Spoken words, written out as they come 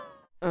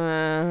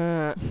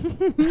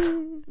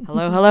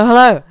Hello,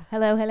 hello.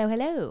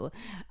 Hello.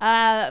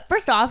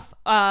 First off,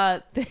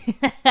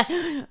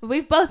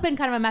 we've both been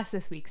kind of a mess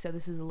this week, so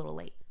this is a little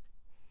late.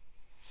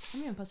 I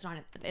haven't even posted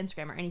on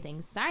Instagram or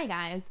anything. Sorry,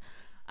 guys.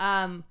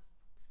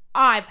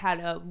 I've had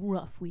a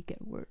rough week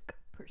at work,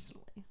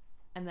 personally.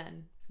 And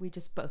then we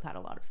just both had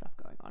a lot of stuff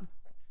going on.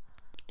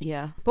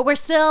 Yeah. But we're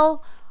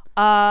still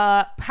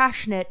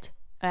passionate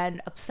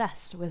and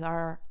obsessed with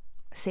our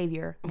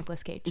savior,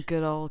 Nicolas Cage.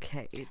 Good old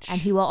Cage.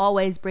 And he will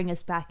always bring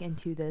us back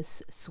into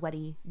this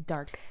sweaty,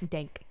 dark,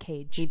 dank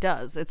cage. He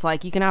does. It's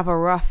like you can have a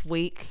rough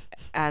week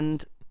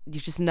and you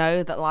just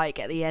know that like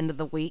at the end of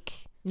the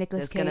week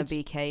Nicolas there's Cage, going to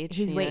be Cage.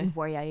 he's waiting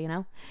for you, you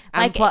know?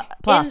 And like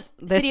plus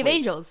in this City of week.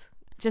 Angels,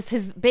 just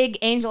his big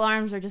angel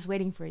arms are just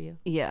waiting for you.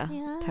 Yeah,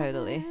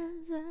 totally.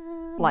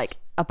 Like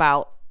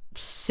about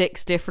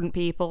 6 different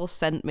people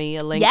sent me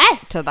a link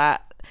to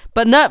that.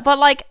 But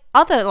like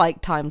other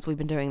like times we've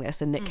been doing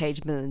this and Nick Cage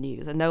has been in the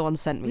news and no one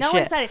sent me shit. No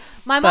one said it.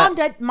 My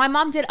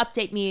mom did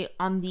update me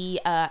on the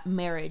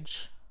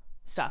marriage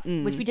stuff,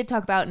 which we did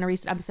talk about in a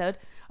recent episode.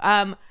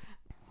 That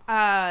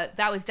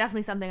was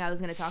definitely something I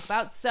was going to talk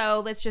about.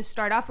 So let's just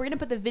start off. We're going to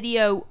put the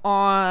video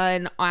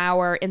on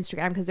our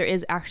Instagram because there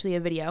is actually a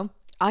video.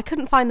 I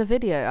couldn't find the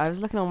video. I was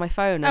looking on my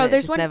phone and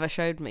it just never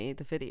showed me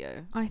the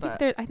video. I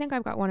think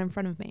I've got one in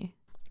front of me.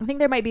 I think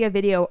there might be a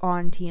video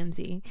on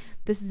TMZ.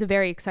 This is a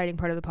very exciting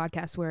part of the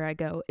podcast where I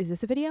go, is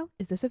this a video?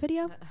 Is this a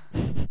video?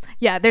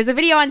 Yeah, there's a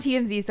video on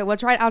TMZ, so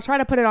I'll try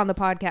to put it on the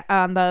podcast,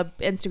 on the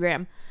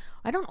Instagram.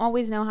 I don't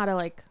always know how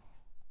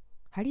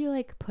do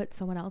you put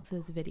someone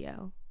else's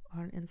video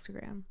on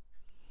Instagram?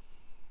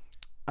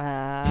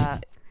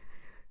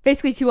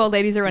 Basically 2 old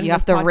ladies are running. You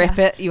have to rip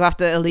it. You have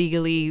to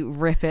illegally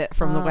rip it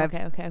from the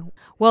website. Okay.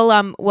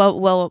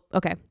 Well,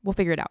 okay, we'll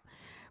figure it out.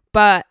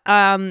 But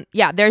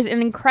yeah, there's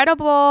an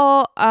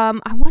incredible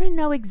I want to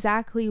know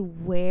exactly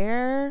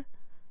where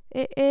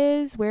he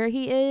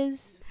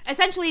is.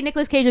 Essentially,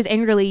 Nicolas Cage is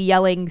angrily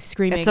yelling,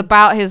 screaming. It's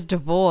about his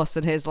divorce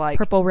and his like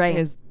Purple Rain.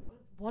 Isn't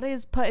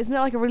it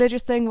like a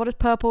religious thing? What is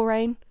Purple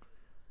Rain?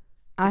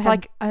 I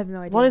have no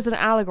idea. What is an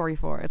allegory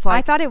for? It's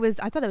like I thought it was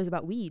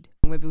about weed.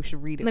 Maybe we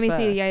should read it. Let me first.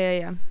 see.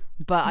 Yeah.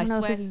 But I don't know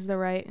swear if this is the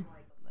right.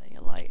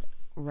 Like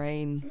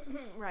rain.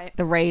 Right.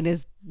 The rain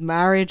is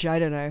marriage. I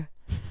don't know.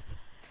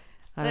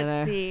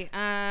 Let's see.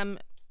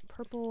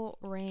 Purple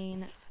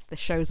Rain. This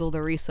shows all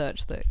the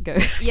research that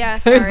goes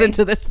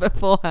into this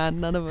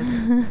beforehand. None of us.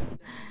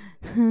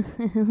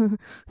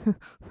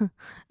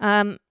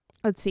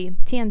 Let's see.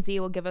 TMZ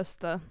will give us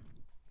the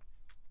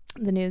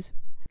news.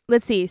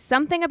 Let's see.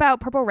 Something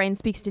about Purple Rain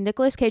speaks to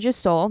Nicolas Cage's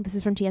soul. This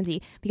is from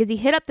TMZ. Because he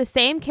hit up the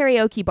same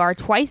karaoke bar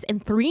twice in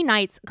 3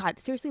 nights. God,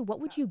 seriously, what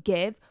would you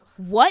give?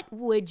 What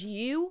would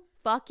you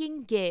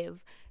fucking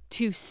give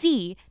to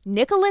see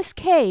Nicolas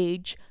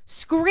Cage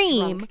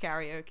scream Drunk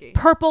karaoke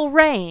Purple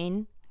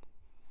Rain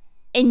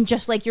in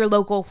just like your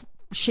local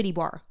shitty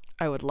bar?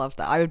 I would love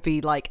that. I would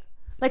be like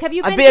have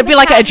you been it'd be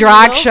like a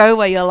drag show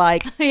where you're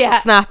like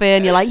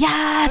snapping, you're like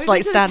it's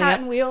like standing Cat up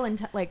and Wheel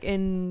and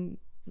in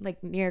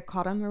near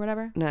Cottam or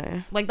whatever.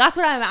 No, like that's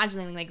what I'm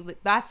imagining. Like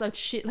that's a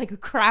shit, like a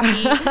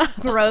crappy,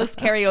 gross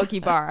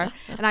karaoke bar,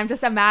 and I'm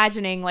just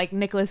imagining like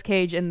Nicolas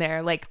Cage in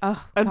there. Like,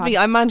 oh, I'm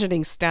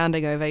imagining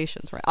standing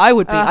ovations. Right, I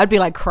would be. I'd be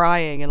like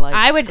crying and like.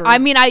 I would. Screaming. I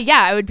mean,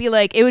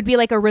 it would be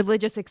like a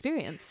religious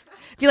experience.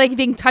 It'd be like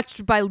being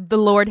touched by the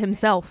Lord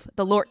himself,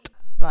 the Lord.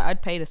 Like,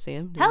 I'd pay to see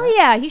him. Hell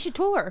yeah, he should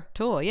tour.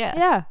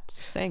 Yeah.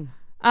 Sing.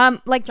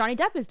 Like Johnny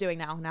Depp is doing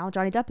now. Now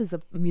Johnny Depp is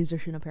a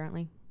musician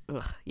apparently.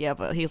 Ugh, yeah,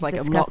 but he's like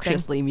disgusting.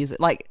 Obnoxiously music.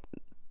 Like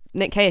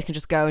Nick Cage can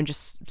just go and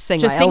just sing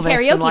Just like sing Elvis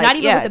karaoke, and, like, not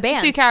even with the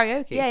band. Just do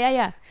karaoke.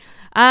 Yeah.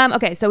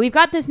 Okay, so we've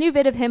got this new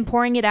vid of him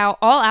pouring it out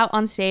all out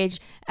on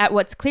stage at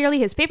what's clearly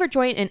his favorite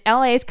joint in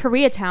LA's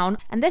Koreatown.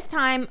 And this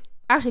time,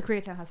 actually,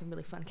 Koreatown has some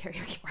really fun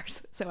karaoke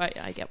bars. So I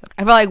get what.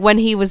 I feel like when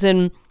he was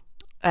in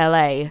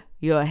LA,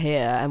 you're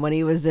here, and when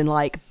he was in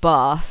like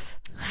Bath,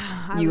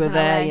 you were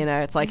there. LA. You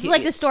know, it's like this is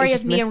like the story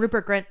of me and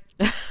Rupert Grint.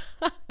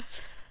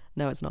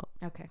 No, it's not.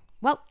 Okay.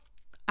 Well,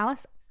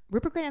 Alice,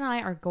 Rupert Grint and I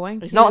are going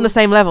to... He's not on the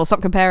same level.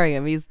 Stop comparing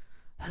him.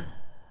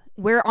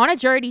 We're on a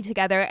journey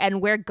together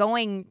and we're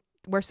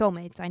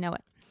soulmates. I know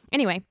it.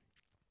 Anyway.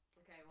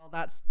 Okay, well,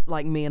 that's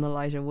like me and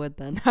Elijah Wood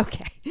then.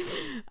 Okay.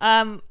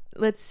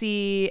 Let's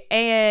see.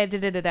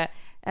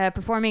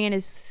 Performing in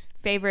his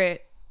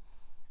favorite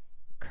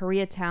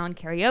Koreatown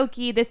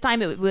karaoke. This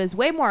time it was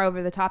way more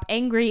over the top,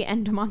 angry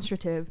and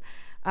demonstrative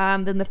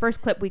than the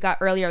first clip we got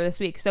earlier this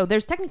week. So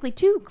there's technically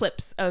 2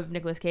 clips of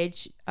Nicolas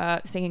Cage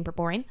singing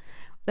Purple Rain.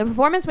 The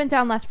performance went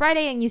down last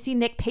Friday, and you see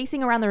Nick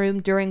pacing around the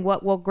room during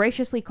what we'll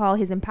graciously call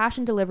his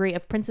impassioned delivery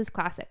of Prince's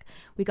classic.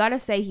 We gotta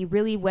say, he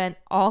really went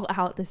all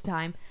out this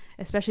time,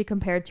 especially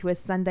compared to his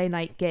Sunday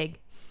night gig.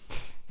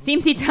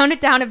 Seems he toned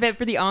it down a bit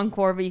for the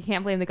encore, but you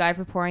can't blame the guy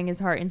for pouring his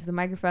heart into the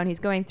microphone. He's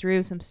going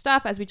through some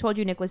stuff. As we told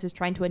you, Nicolas is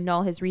trying to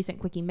annul his recent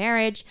quickie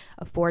marriage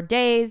of 4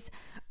 days.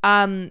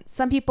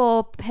 Some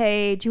people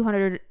pay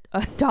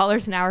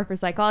 $200 an hour for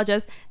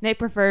psychologists. Nick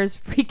prefers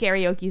free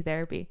karaoke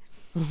therapy.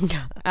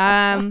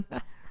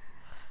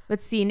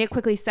 Let's see. Nick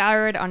quickly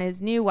soured on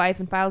his new wife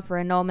and filed for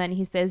annulment.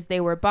 He says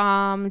they were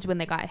bombed when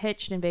they got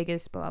hitched in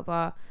Vegas, blah,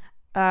 blah,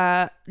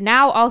 blah.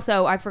 Now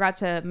also, I forgot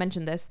to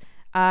mention this,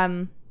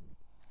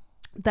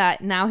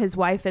 that now his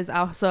wife is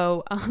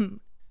also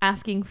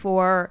asking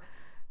for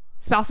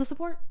spousal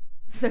support.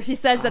 So she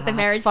says that the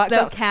marriage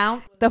still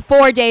counts. The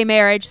 4-day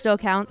marriage still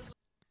counts.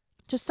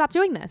 Just stop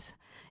doing this.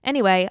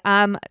 Anyway,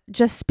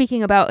 just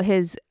speaking about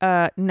his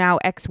now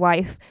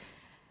ex-wife,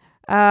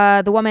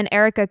 the woman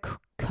Erica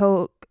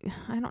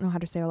I don't know how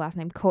to say her last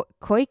name.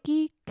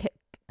 Koike?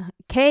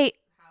 Koike.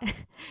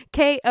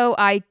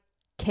 Koike?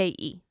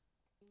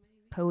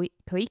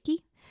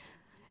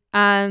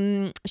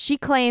 She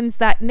claims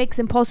that Nick's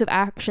impulsive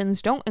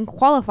actions don't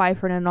qualify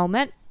for an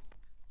annulment.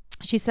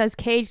 She says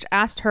Cage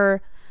asked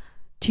her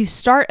to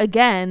start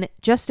again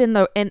just in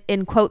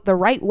quote the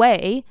right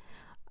way,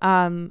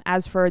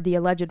 as for the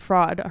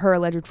her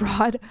alleged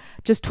fraud,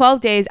 just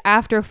 12 days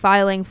after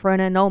filing for an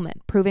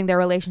annulment, proving their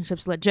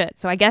relationship's legit.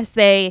 So I guess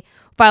they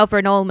filed for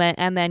annulment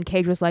and then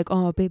Cage was like,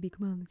 oh baby,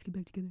 come on, let's get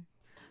back together.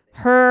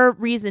 Her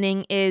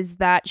reasoning is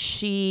that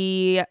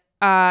she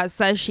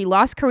says she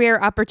lost career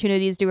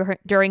opportunities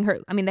during her,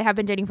 I mean, they have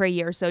been dating for a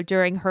year, so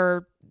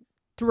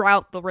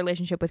throughout the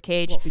relationship with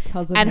Cage,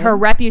 because of and him? Her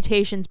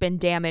reputation's been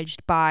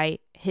damaged by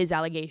his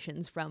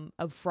allegations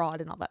of fraud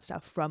and all that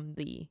stuff from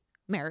the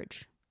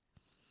marriage.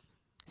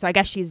 So I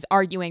guess she's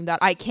arguing that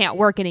I can't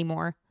work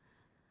anymore,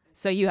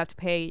 so you have to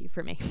pay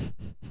for me.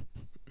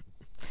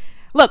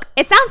 Look,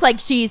 it sounds like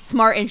she's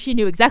smart and she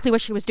knew exactly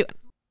what she was doing.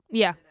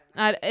 Yeah,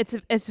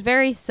 it's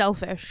very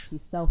selfish.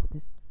 She's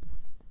selfish.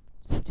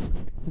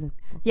 Stupid.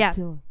 Yeah,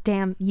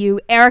 damn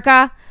you,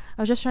 Erica.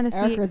 I was just trying to see.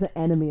 Erica is an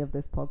enemy of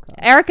this podcast.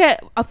 Erica,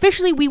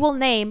 officially we will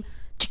name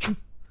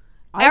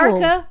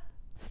Erica.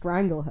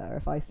 Strangle her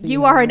if I see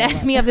you her. Are an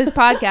enemy of this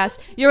podcast.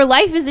 Your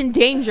life is in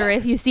danger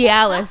if you see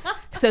Alice,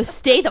 so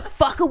stay the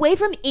fuck away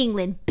from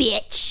England,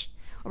 bitch,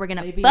 or we're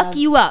gonna fuck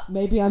you up.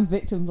 Maybe I'm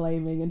victim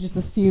blaming and just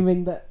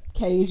assuming that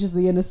Cage is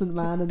the innocent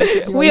man in the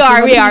situation. We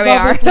are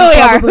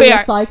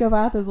a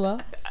psychopath as well.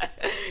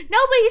 No,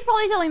 but he's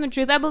probably telling the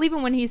truth. I believe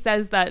him when he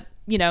says that,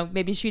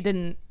 maybe she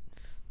didn't,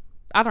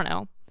 I don't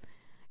know.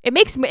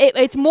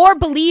 It's more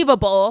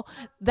believable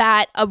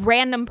that a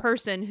random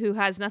person who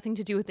has nothing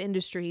to do with the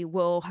industry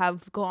will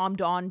have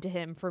glommed on to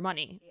him for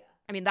money. Yeah.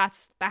 I mean, that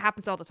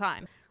happens all the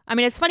time. I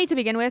mean, it's funny to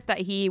begin with that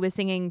he was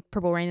singing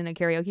Purple Rain in a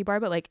karaoke bar,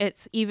 but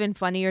it's even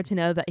funnier to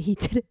know that he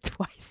did it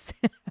twice.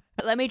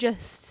 Let me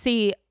just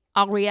see.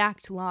 I'll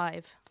react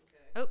live.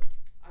 Okay.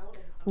 Oh,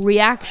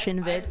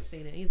 reaction vid. I haven't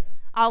seen it either.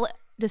 I'll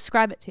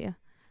describe it to you.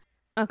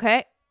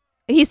 Okay.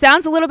 He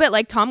sounds a little bit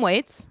like Tom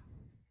Waits.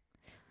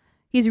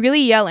 He's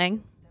really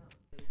yelling.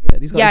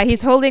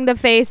 He's holding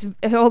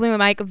the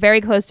mic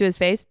very close to his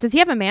face. Does he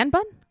have a man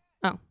bun?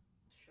 Oh.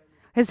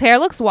 His hair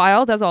looks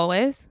wild, as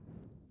always.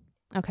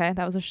 Okay,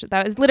 that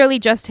was literally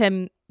just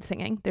him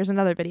singing. There's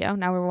another video.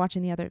 Now we're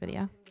watching the other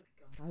video.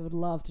 I would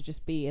love to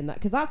just be in that,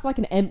 because that's like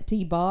an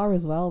empty bar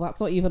as well. That's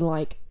not even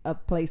like a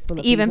place full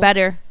of even people.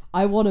 Better.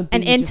 I want to be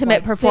an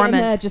intimate performance.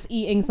 Sitting there just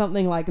eating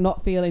something,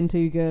 not feeling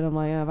too good. I'm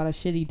like, I've had a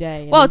shitty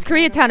day. Well, it's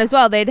Koreatown as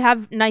well. They'd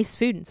have nice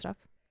food and stuff.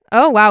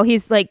 Oh wow,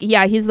 he's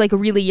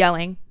really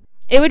yelling.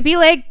 It would be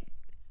like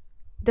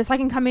the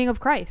second coming of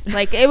Christ.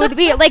 It would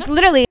be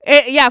literally.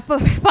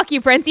 Fuck you,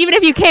 Prince. Even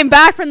if you came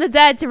back from the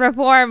dead to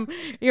perform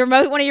one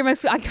of your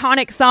most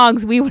iconic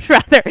songs,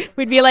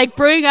 we'd be like,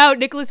 bring out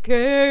Nicolas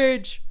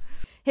Cage.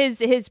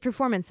 His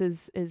performance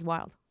is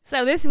wild.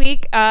 So this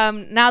week,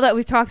 now that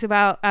we've talked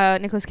about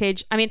Nicolas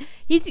Cage, I mean,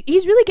 he's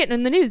really getting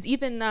in the news.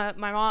 Even my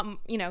mom,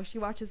 she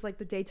watches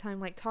the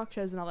daytime talk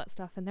shows and all that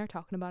stuff, and they're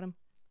talking about him.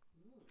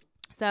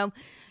 So,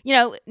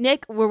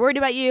 Nick, we're worried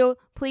about you.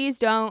 Please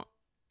don't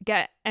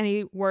get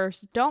any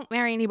worse. Don't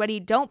marry anybody.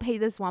 Don't pay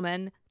this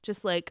woman.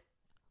 Just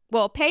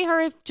pay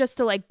her just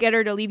to get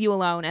her to leave you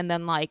alone, and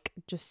then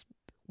just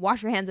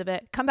wash your hands of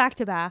it. Come back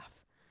to Bath.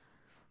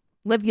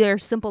 Live your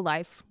simple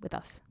life with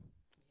us.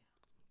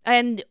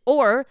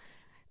 Or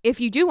if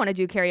you do want to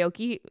do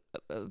karaoke,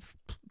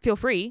 feel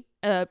free.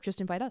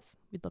 Just invite us.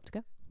 We'd love to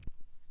go.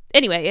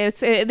 Anyway,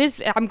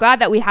 I'm glad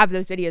that we have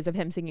those videos of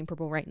him singing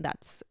Purple Rain.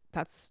 That's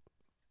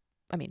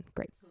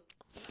great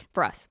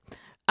for us.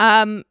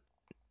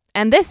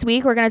 And this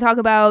week we're going to talk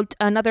about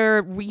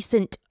another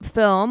recent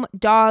film,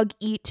 Dog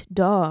Eat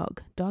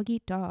Dog. Dog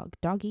Eat Dog.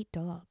 Dog Eat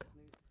Dog.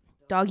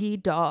 Dog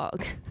Eat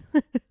Dog.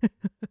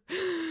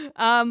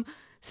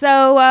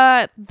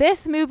 So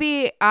this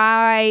movie,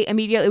 I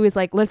immediately was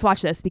like, let's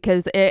watch this,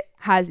 because it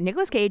has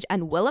Nicolas Cage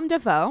and Willem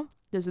Dafoe.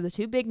 Those are the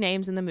two big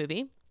names in the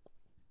movie.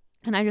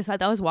 And I just thought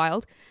that was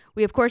wild.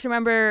 We, of course,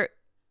 remember,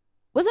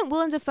 wasn't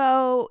Willem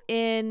Dafoe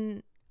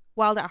in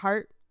Wild at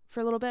Heart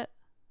for a little bit?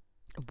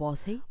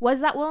 Was he? Was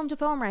that Willem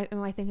Dafoe?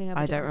 Am I thinking of a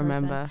I don't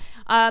remember.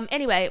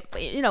 Anyway,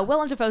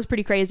 Willem Dafoe's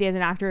pretty crazy as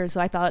an actor,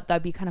 so I thought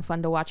that'd be kind of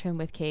fun to watch him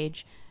with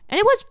Cage. And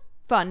it was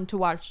fun to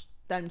watch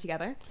them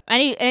together.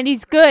 And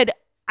he's good,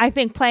 I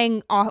think,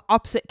 playing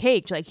opposite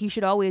Cage. He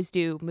should always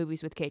do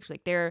movies with Cage.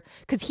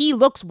 Because he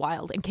looks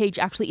wild, and Cage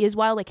actually is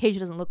wild. Cage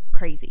doesn't look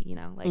crazy,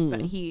 but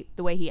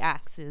the way he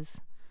acts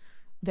is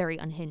very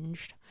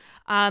unhinged.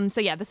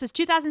 So yeah, this was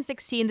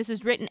 2016. This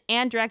was written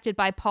and directed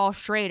by Paul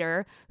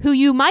Schrader, who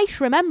you might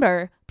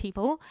remember,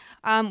 people.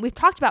 We've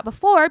talked about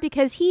before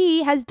because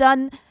he has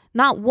done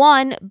not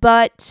one,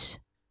 but...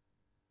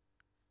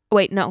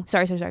 Wait, no,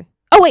 sorry.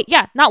 Oh, wait,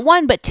 yeah, not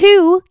one, but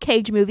 2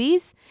 Cage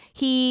movies.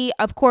 He,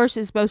 of course,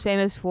 is most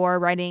famous for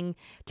writing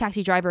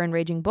Taxi Driver and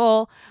Raging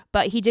Bull,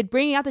 but he did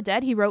Bringing Out the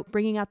Dead. He wrote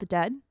Bringing Out the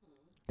Dead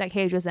that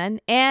Cage was in,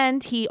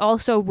 and he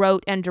also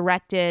wrote and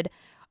directed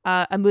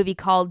a movie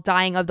called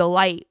Dying of the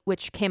Light,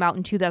 which came out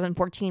in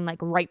 2014, like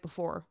right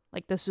before.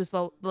 Like this was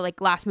the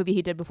last movie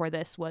he did before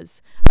this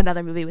was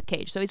another movie with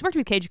Cage. So he's worked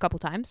with Cage a couple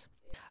times.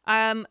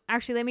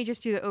 Actually, let me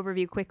just do the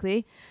overview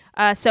quickly.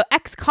 So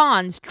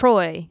ex-cons,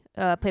 Troy,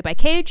 played by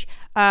Cage,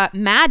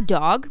 Mad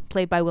Dog,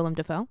 played by Willem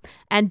Dafoe,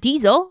 and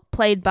Diesel,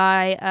 played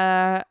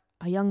by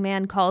a young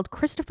man called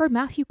Christopher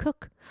Matthew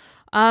Cook,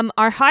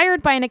 are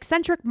hired by an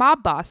eccentric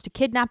mob boss to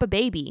kidnap a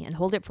baby and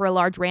hold it for a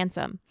large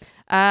ransom.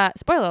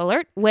 Spoiler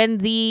alert, when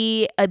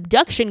the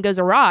abduction goes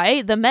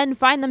awry, the men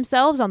find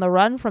themselves on the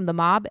run from the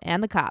mob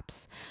and the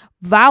cops.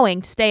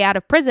 Vowing to stay out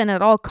of prison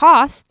at all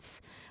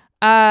costs,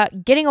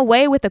 getting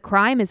away with the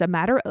crime is a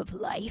matter of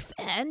life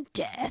and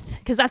death.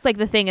 Because that's like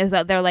the thing, is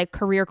that they're like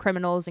career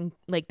criminals, and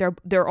like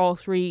they're all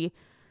 3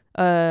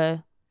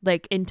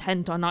 like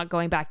intent on not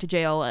going back to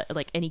jail at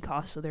like any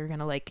cost. So they're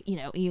gonna, like, you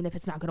know, even if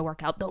it's not gonna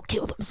work out, they'll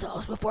kill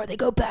themselves before they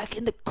go back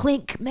in the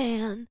clink,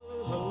 man.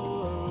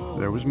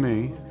 There was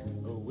me,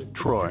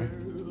 Troy.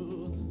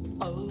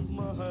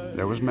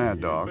 There was Mad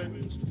Dog.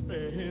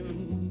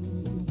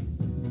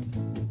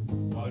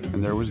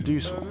 And there was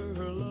Diesel.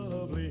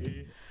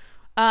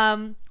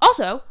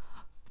 Also,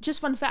 just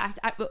fun fact,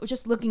 I was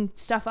just looking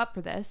stuff up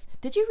for this.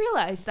 Did you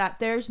realize that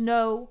there's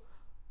no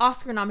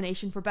Oscar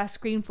nomination for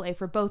Best Screenplay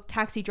for both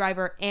Taxi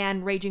Driver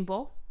and Raging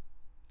Bull?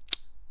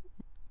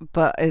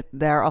 But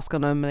there are Oscar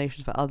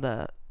nominations for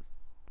other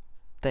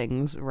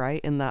things, right?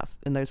 In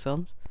those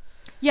films.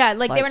 Yeah,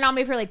 like they were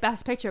nominated for like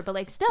Best Picture, but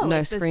like still no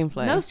like,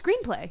 screenplay. No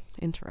screenplay.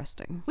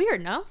 Interesting.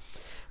 Weird, no?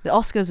 The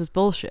Oscars is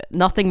bullshit.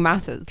 Nothing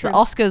matters. True. The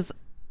Oscars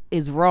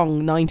is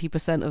wrong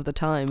 90% of the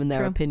time in their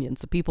True. opinion.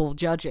 So people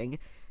judging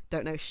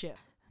don't know shit.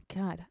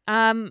 God.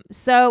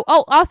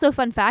 Also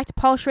fun fact,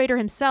 Paul Schrader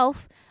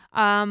himself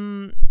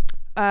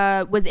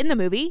was in the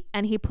movie,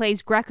 and he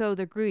plays Greco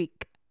the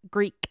Greek.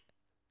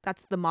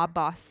 That's the mob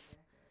boss.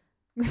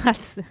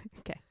 That's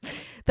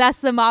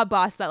the mob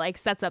boss that like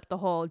sets up the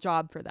whole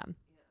job for them.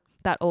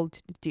 That old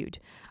dude.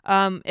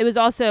 It was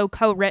also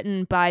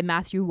co-written by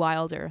Matthew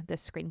Wilder,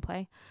 this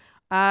screenplay.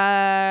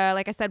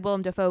 Like I said,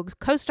 Willem Dafoe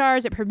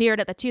co-stars. It premiered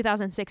at the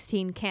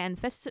 2016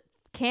 Cannes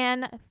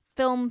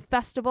Film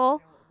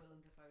Festival.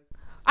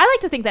 I like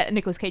to think that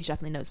Nicolas Cage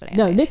definitely knows what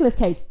anime is. Nicolas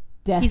Cage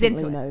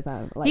definitely knows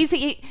anime. Like,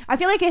 I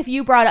feel like if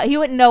you brought up, he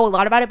wouldn't know a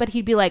lot about it, but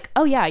he'd be like,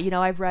 oh yeah, you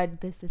know, I've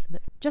read this, and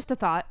this. Just a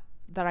thought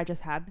that I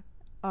just had.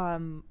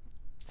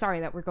 Sorry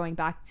that we're going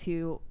off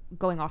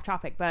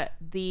topic, but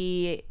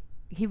he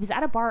was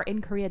at a bar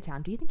in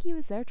Koreatown. Do you think he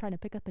was there trying to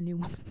pick up a new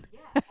woman? Yeah,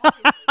 I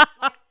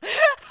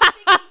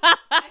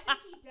think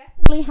he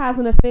definitely has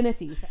an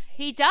affinity for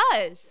He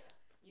does.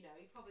 You know,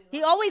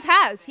 He always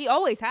has. He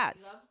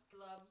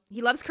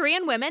loves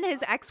Korean women.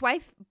 His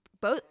ex-wife,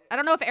 both. I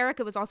don't know if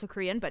Erica was also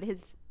Korean, but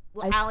Alice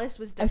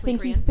was definitely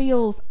Korean. I think he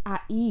feels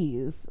at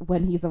ease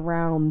when he's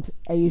around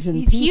Asian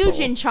people. He's huge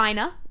in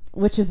China.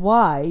 Which is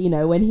why, you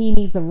know, when he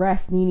needs a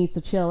rest and he needs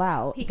to chill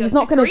out, he's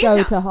not going to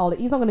go to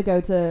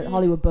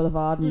Hollywood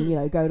Boulevard and, you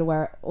know, go to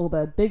where all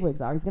the bigwigs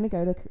are. He's going to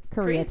go to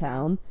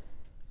Koreatown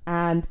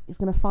and he's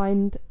going to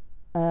find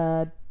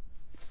an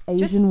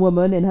Asian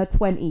woman in her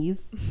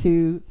 20s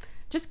to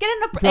just get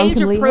an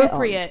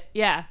age-appropriate,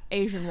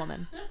 Asian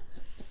woman.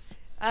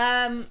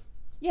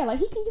 Yeah, like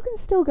you can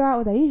still go out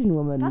with an Asian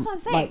woman. That's what I'm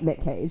saying. Like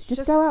Nick Cage,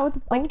 just go out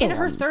with like in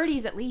her ones.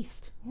 30s at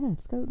least. Yeah,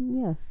 just go.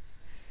 Yeah.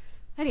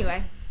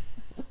 Anyway,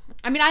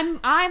 I mean,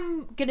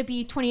 I'm gonna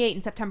be 28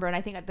 in September, and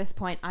I think at this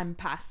point I'm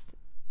past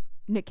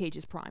Nick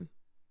Cage's prime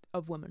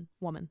of woman.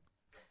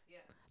 Yeah.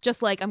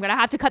 Just like I'm gonna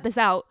have to cut this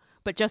out,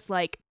 but just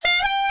like,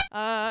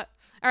 all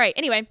right.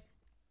 Anyway.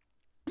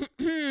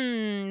 So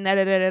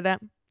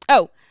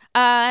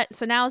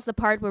now's the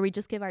part where we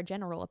just give our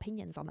general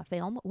opinions on the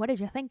film. What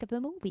did you think of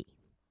the movie?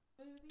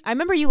 I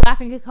remember you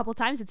laughing a couple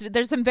times.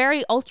 There's some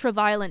very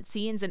ultra-violent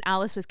scenes, and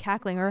Alice was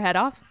cackling her head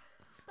off.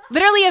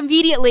 Literally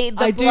immediately,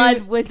 the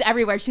blood was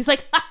everywhere. She's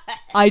like...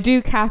 I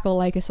do cackle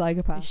like a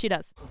psychopath. She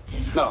does.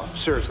 No,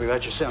 seriously,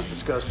 that just sounds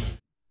disgusting.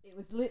 It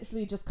was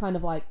literally just kind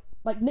of like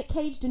Nick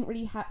Cage didn't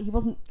really have... He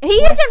wasn't... He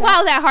isn't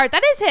Wild at Heart.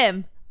 That is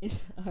him.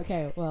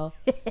 Okay, well,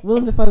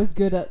 Willem Dafoe's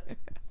good at...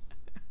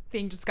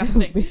 being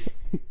disgusting.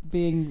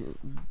 being...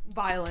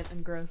 violent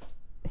and gross.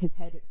 His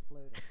head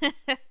exploded. But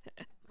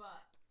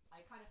I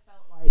kind of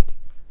felt like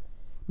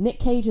Nick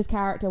Cage's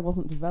character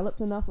wasn't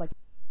developed enough. Like,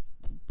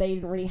 they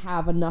didn't really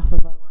have enough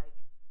of a, like,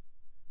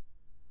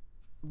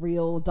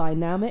 real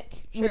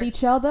dynamic with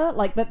each other.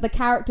 Like, the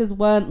characters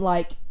weren't,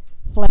 like,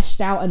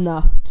 fleshed out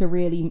enough to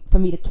really... for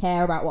me to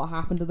care about what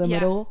happened to them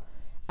at all.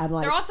 And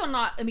like, they're also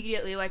not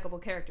immediately likable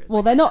characters.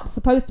 Well, they're not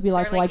supposed to be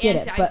likable. Like I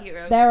get it, but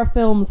there are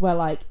films where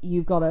like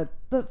you've got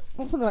that's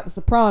something like The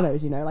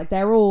Sopranos. Like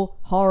they're all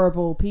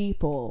horrible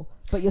people,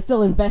 but you're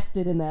still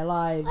invested in their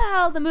lives.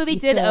 Well, the movie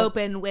did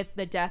open with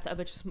the death of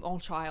a small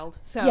child.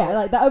 So yeah,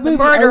 like the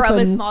murder of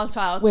a small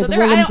child. So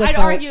I'd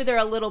argue they're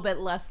a little bit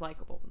less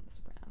likable than The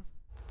Sopranos.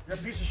 You're a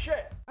piece of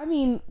shit. I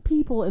mean,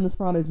 people in The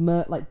Sopranos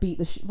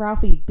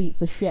Ralphie beats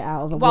the shit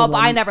out of a woman. Well,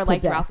 I never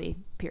liked death. Ralphie.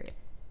 Period.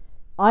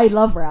 I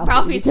love Ralphie.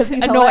 Ralphie's because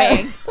he's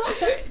annoying.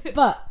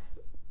 But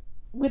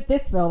with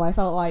this film, I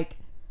felt like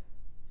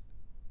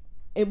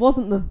it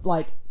wasn't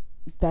the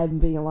them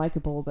being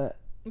likable that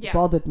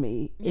bothered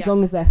me. As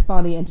long as they're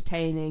funny,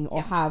 entertaining,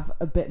 or have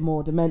a bit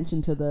more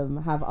dimension to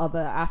them, have other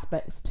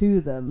aspects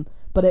to them.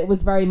 But it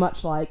was very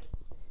much like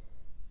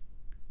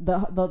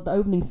the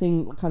opening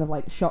scene kind of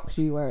like shocks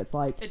you, where it's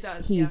like it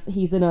does,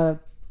 he's in a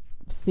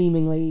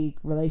seemingly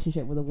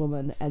relationship with a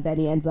woman, and then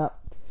he ends up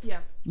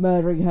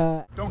murdering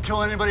her. Don't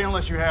kill anybody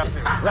unless you have to.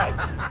 Right.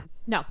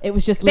 No, it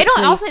was just they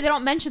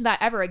don't mention that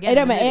ever again.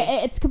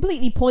 It's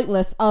completely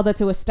pointless, other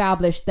to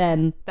establish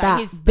then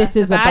that this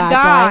is a bad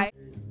guy.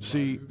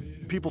 See,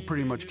 people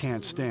pretty much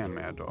can't stand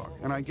Mad Dog,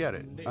 and I get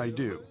it. I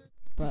do.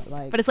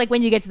 But it's like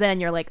when you get to the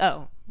end, you're like,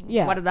 oh,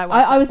 yeah. What did I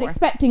watch? I was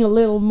expecting a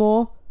little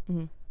more.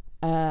 Mm-hmm.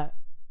 But I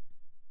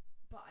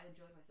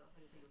enjoyed myself. I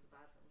didn't think it was a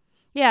bad film.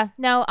 Yeah.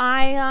 No,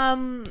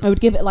 I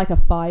would give it like a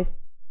 5. 5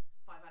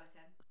 out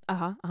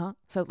of 10.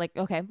 So like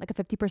a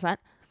 50%.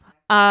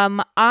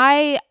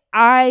 I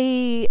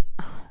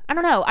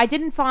don't know. I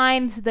didn't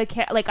find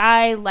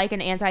I like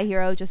an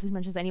anti-hero just as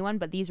much as anyone,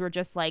 but these were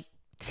just like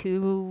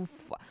too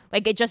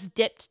it just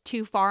dipped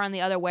too far on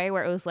the other way,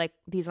 where it was like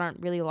these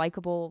aren't really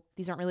likable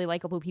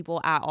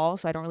people at all,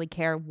 so I don't really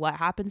care what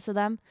happens to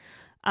them.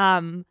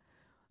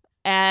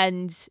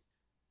 And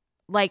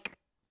like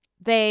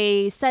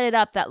they set it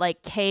up that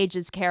like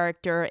Cage's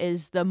character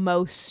is the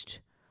most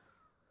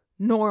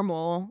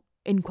normal,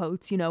 in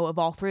quotes, of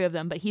all three of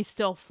them, but he's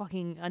still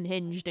fucking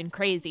unhinged and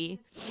crazy.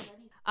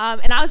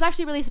 And I was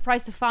actually really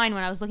surprised to find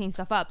when I was looking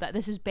stuff up that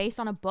this is based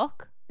on a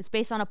book. It's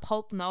based on a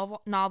pulp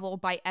novel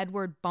by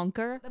Edward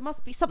Bunker.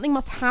 Something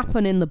must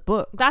happen in the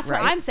book. That's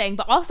right? What I'm saying,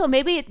 but also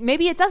maybe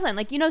it doesn't.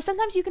 Like,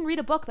 sometimes you can read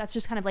a book that's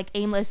just kind of like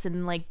aimless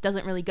and like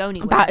doesn't really go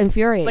anywhere. That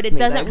infuriates me. But it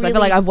doesn't really, I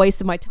feel like I've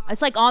wasted my time.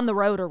 It's like On the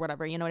Road or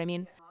whatever, you know what I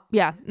mean?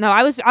 Yeah. No,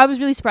 I was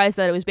really surprised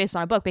that it was based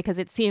on a book, because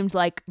it seemed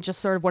like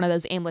just sort of one of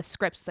those aimless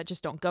scripts that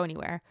just don't go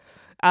anywhere.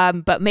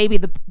 But maybe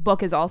the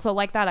book is also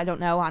like that. I don't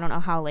know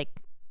how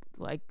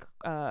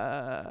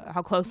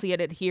how closely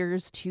it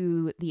adheres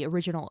to the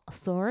original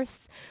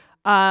source.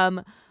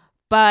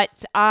 But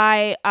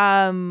I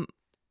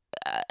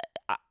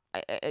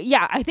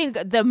think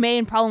the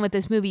main problem with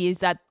this movie is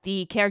that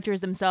the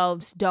characters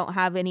themselves don't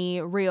have any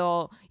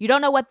you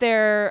don't know what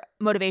their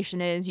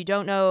motivation is. You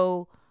don't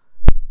know,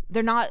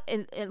 they're not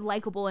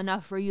likable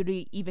enough for you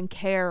to even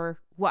care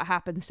what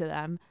happens to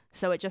them.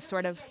 So it just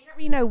sort of, you don't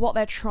really know what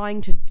they're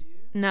trying to do.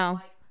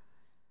 No.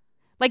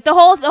 Like the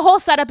whole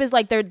setup is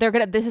like they're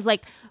gonna, this is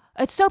like,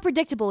 it's so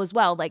predictable as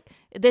well. Like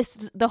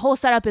the whole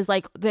setup is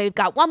like they've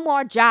got one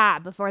more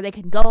job before they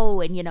can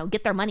go and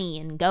get their money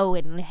and go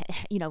and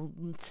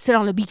sit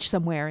on a beach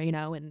somewhere,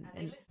 and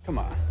Come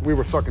on, we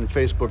were fucking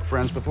Facebook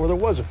friends before there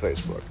was a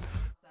Facebook.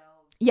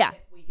 Yeah,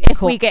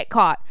 if we get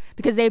caught,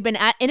 because they've been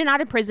in and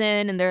out of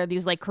prison, and they're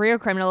these like career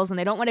criminals, and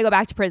they don't want to go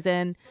back to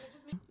prison.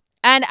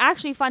 And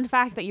actually, fun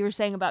fact that you were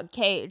saying about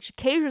Cage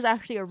was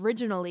actually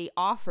originally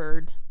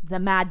offered the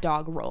Mad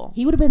Dog role.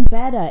 He would have been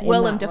better in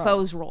Willem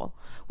Dafoe's role,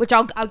 which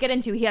I'll get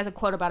into. He has a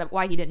quote about it,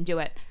 why he didn't do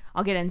it.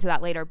 I'll get into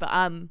that later. But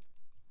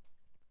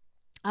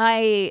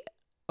I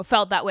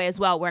felt that way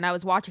as well when I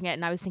was watching it,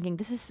 and I was thinking,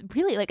 this is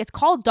really like, it's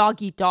called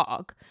Dog Eat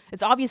Dog.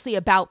 It's obviously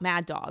about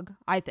Mad Dog,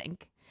 I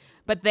think.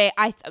 But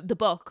the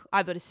book,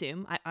 I would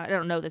assume, I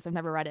don't know this, I've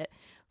never read it.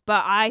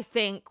 But I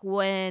think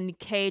when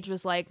Cage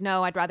was like,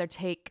 no, I'd rather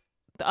take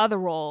the other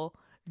role,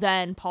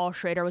 then Paul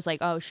Schrader was like,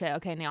 oh shit,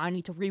 okay, now I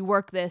need to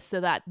rework this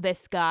so that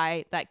this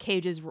guy, that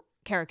Cage's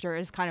character,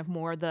 is kind of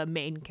more the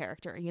main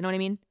character. You know what I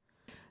mean?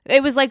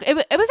 It was like, it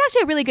was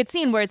actually a really good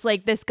scene where it's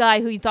like this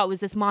guy who you thought was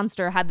this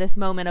monster had this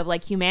moment of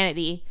like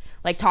humanity,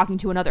 like talking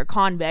to another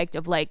convict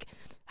of like,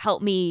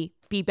 help me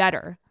be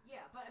better. Yeah,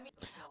 but I mean,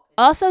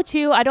 also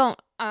too, I don't,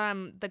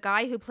 the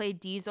guy who played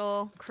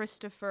Diesel,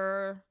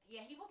 Christopher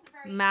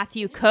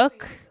Matthew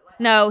Cook.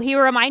 No, he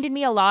reminded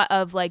me a lot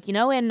of like,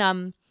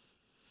 in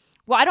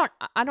well,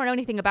 I don't know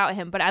anything about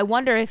him, but I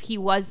wonder if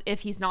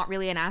he's not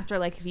really an actor,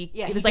 like if he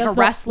was like a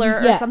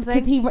wrestler or something.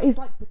 Because he's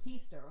like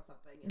Batista or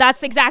something.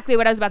 That's exactly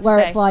what I was about to say. Where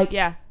it's like,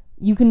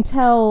 you can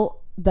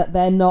tell that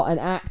they're not an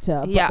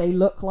actor, but they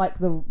look like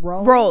the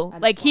role.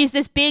 Like he's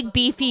this big,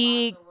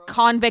 beefy,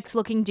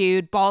 convict-looking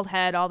dude, bald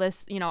head, all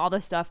this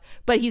stuff.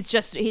 But he's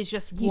just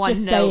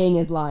saying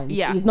his lines.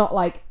 Yeah, he's not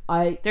like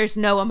There's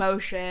no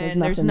emotion.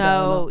 There's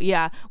no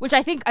Which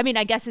I think,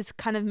 I guess it's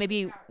kind of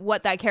maybe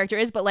what that character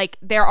is. But like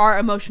there are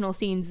emotional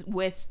scenes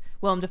with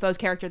Willem Dafoe's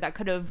character that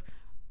could have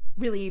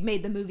really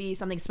made the movie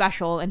something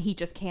special, and he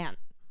just can't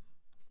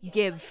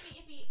give. If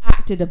he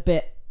acted a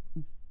bit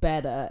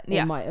better,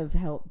 it might have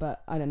helped,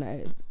 but I don't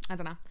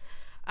know.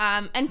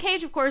 And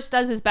Cage, of course,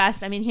 does his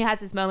best. I mean, he has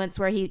his moments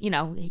where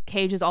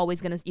Cage is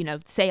always going to,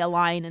 say a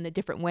line in a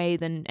different way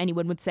than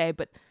anyone would say,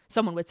 but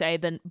someone would say,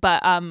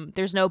 but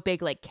there's no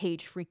big, like,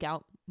 Cage freak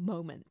out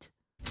moment.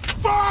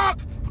 Fuck!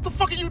 What the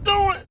fuck are you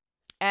doing?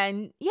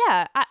 And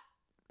yeah,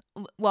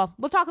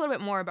 we'll talk a little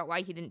bit more about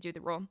why he didn't do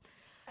the role.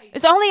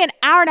 It's only an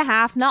hour and a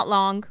half, not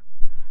long.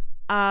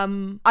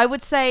 I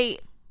would say,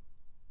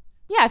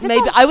 yeah,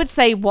 I would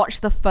say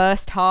watch the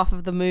first half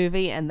of the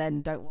movie and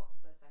then don't watch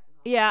the second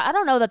half. Yeah, I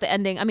don't know that the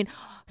ending. I mean,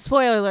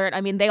 spoiler alert.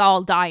 I mean, they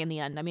all die in the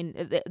end. I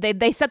mean,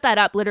 they set that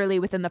up literally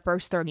within the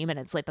first 30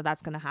 minutes, like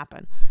that's going to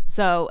happen.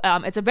 So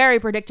it's a very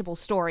predictable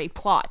story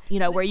plot,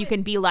 where you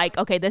can be like,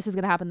 okay, this is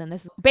going to happen, then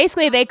this is.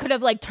 Basically, they could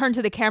have like turned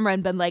to the camera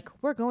and been like,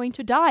 we're going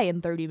to die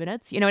in 30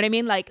 minutes. You know what I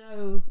mean? Like,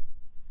 no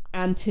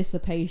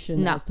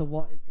anticipation as to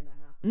what is going to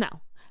happen.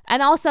 No.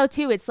 And also,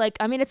 too, it's like,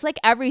 I mean, it's like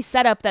every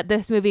setup that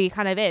this movie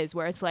kind of is,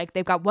 where it's like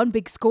they've got one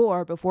big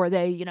score before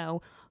they,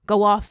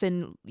 go off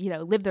and,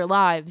 live their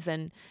lives,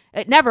 and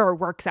it never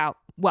works out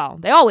well.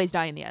 They always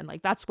die in the end.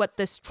 Like, that's what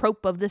this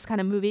trope of this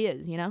kind of movie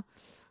is,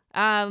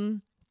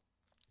 And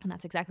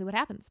that's exactly what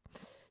happens.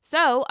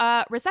 So,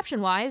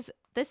 reception-wise,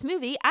 this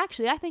movie,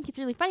 actually, I think it's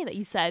really funny that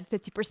you said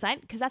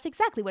 50%, because that's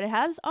exactly what it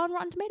has on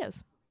Rotten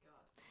Tomatoes.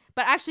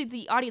 But actually,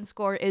 the audience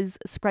score is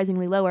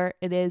surprisingly lower.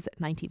 It is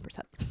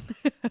 19%.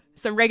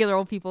 Some regular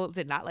old people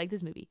did not like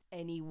this movie.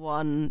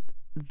 Anyone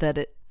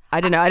that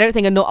I don't know. I don't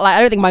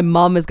think my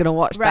mum is gonna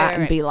watch that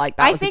and be like,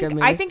 "That was a good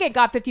movie." I think it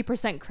got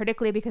 50%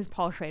 critically because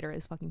Paul Schrader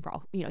is fucking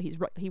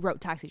he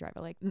wrote Taxi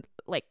Driver.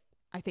 Like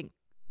I think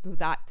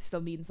that still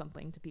means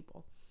something to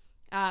people,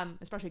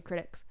 especially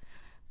critics.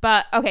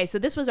 But okay, so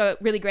this was a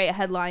really great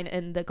headline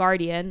in The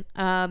Guardian.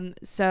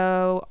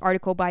 So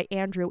article by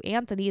Andrew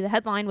Anthony. The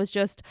headline was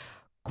just,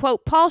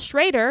 quote, Paul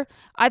Schrader,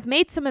 I've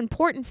made some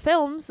important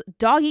films.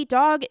 Dog Eat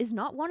Dog is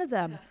not one of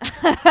them.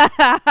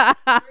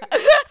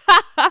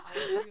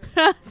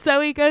 So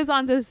he goes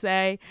on to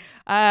say,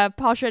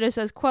 Paul Schrader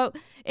says, quote,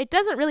 it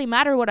doesn't really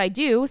matter what I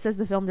do, says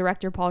the film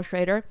director Paul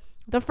Schrader.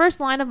 The first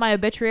line of my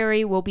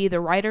obituary will be the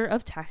writer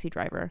of Taxi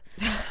Driver.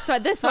 So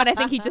at this point, I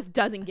think he just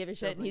doesn't give a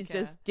shit. And he's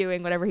just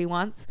doing whatever he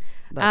wants.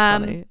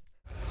 That's funny.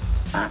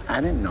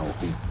 I didn't know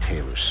who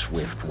Taylor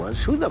Swift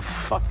was. Who the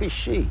fuck is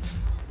she?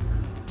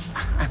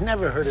 I've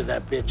never heard of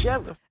that bitch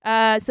ever.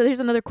 So here's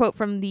another quote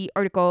from the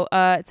article.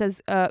 It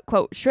says,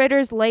 quote,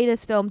 Schrader's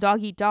latest film,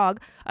 Dog Eat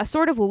Dog, a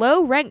sort of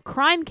low-rent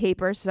crime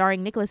caper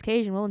starring Nicolas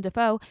Cage and Willem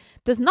Dafoe,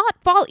 does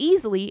not fall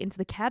easily into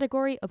the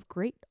category of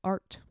great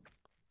art.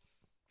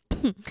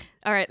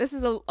 All right, this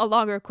is a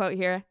longer quote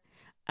here.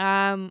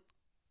 But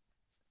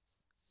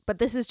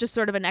this is just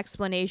sort of an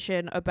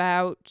explanation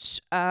about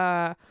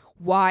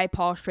why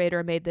Paul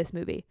Schrader made this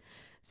movie.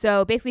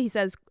 So basically he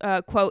says,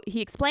 quote, he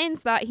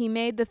explains that he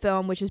made the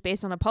film, which is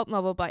based on a pulp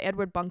novel by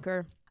Edward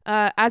Bunker,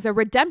 as a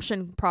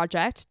redemption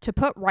project to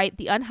put right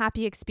the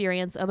unhappy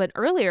experience of an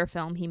earlier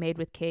film he made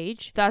with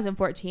Cage,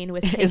 2014.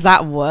 Is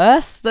that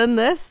worse than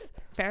this?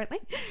 Apparently.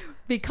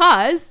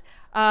 Because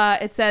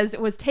it says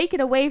it was taken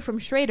away from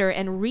Schrader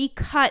and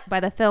recut by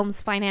the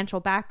film's financial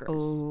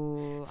backers.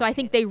 Ooh. So I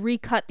think they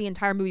recut the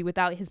entire movie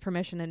without his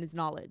permission and his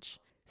knowledge.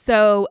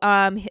 So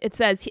it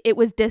says it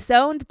was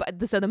disowned.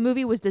 So the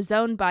movie was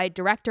disowned by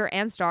director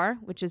and star,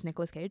 which is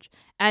Nicolas Cage,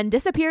 and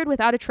disappeared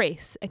without a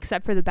trace,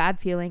 except for the bad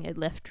feeling it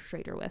left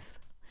Schrader with.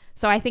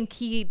 So I think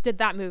he did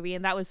that movie,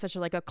 and that was such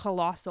a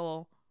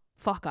colossal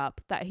fuck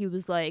up that he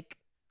was like,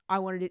 I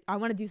want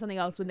to do something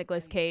else with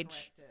Nicolas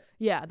Cage.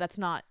 Yeah, that's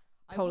not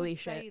totally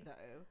shit.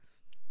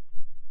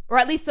 Or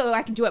at least so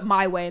I can do it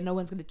my way and no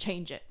one's going to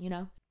change it,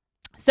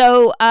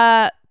 So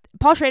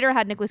Paul Schrader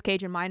had Nicolas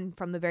Cage in mind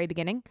from the very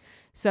beginning.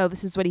 So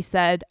this is what he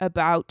said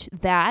about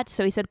that.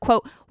 So he said,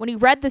 quote, when he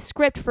read the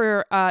script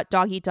for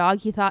Dog Eat Dog,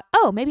 he thought,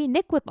 oh, maybe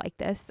Nick would like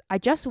this. I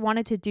just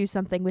wanted to do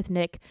something with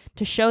Nick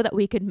to show that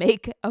we could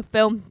make a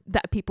film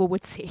that people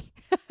would see.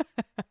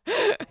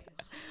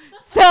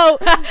 So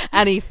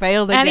and he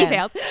failed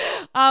again.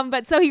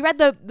 But so he read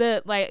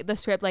the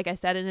script, like I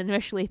said, and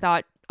initially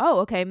thought, oh,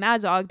 okay,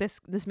 Mad Dog,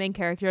 this main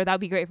character, that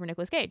would be great for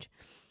Nicolas Cage.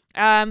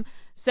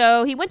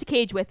 So he went to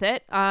Cage with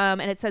it,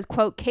 and it says,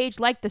 quote, Cage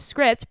liked the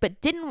script, but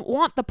didn't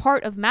want the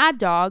part of Mad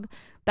Dog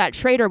that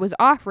Schrader was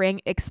offering,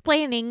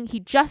 explaining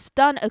he'd just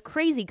done a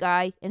crazy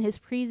guy in his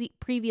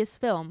previous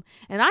film.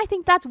 And I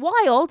think that's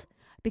wild,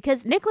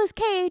 because Nicolas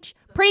Cage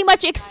pretty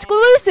much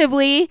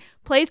exclusively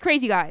plays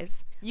crazy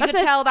guys. You could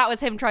tell that was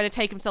him trying to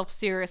take himself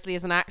seriously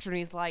as an actor, and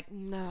he's like,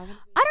 no. I don't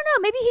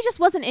know, maybe he just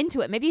wasn't into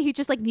it. Maybe he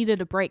just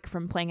needed a break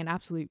from playing an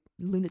absolute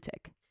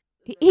lunatic.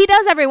 He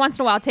does every once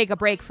in a while take a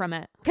break from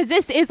it. Because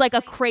this is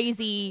a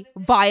crazy,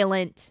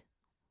 violent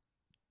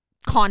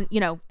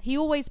He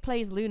always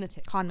plays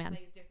lunatic. Con man. He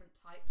plays different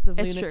types of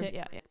it's lunatic.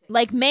 True. Yeah.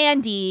 Like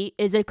Mandy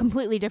is a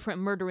completely different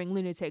murdering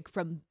lunatic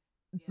from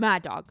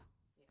Mad Dog.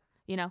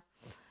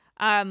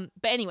 But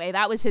anyway,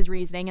 that was his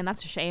reasoning, and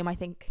that's a shame, I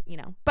think,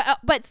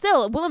 But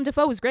still, Willem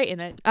Dafoe was great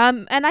in it.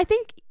 And I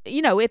think,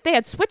 if they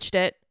had switched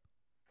it,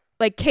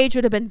 like Cage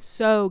would have been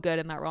so good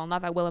in that role.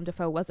 Not that Willem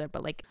Dafoe wasn't,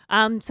 but like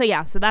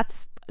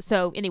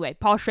so anyway,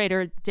 Paul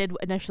Schrader did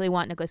initially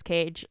want Nicolas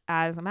Cage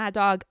as a Mad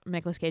Dog.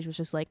 Nicolas Cage was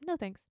just like, no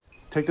thanks.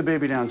 Take the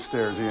baby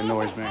downstairs. He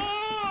annoys me.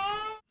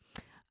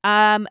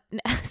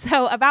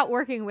 So about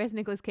working with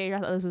Nicolas Cage, I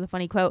thought this was a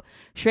funny quote.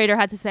 Schrader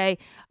had to say,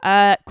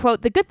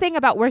 quote, "The good thing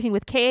about working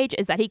with Cage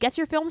is that he gets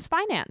your films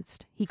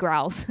financed," he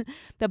growls.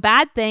 "The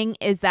bad thing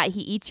is that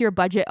he eats your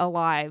budget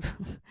alive."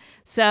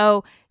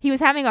 So he was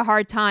having a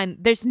hard time.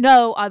 There's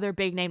no other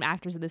big name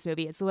actors in this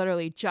movie. It's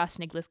literally just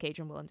Nicolas Cage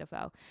and Willem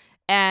Dafoe.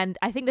 And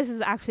I think this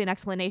is actually an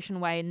explanation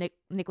why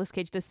Nicolas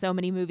Cage does so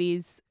many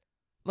movies,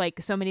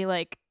 like so many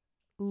like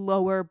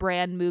lower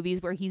brand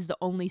movies where he's the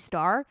only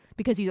star,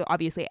 because he's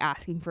obviously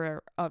asking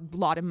for a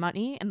lot of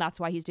money, and that's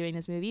why he's doing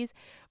his movies.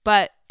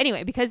 But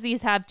anyway, because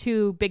these have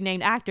two big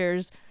named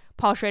actors,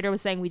 Paul Schrader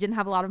was saying we didn't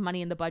have a lot of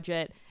money in the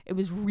budget. It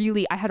was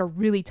really, I had a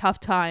really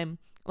tough time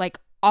like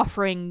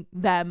offering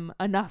them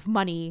enough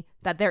money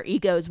that their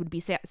egos would be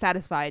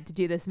satisfied to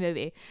do this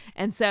movie.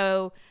 And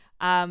so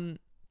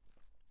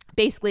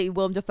basically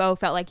Willem Dafoe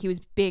felt like he was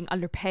being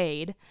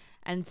underpaid.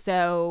 And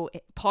so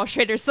Paul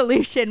Schrader's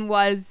solution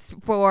was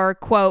for,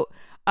 quote,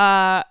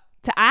 to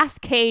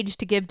ask Cage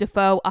to give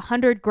Dafoe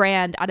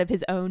 $100,000 out of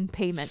his own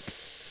payment.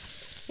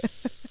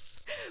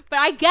 But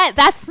I get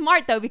that's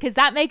smart though, because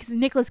that makes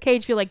Nicolas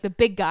Cage feel like the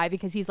big guy,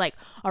 because he's like,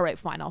 all right,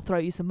 fine, I'll throw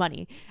you some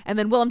money. And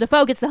then Willem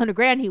Dafoe gets the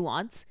 $100,000 he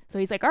wants. So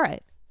he's like, all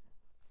right.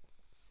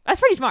 That's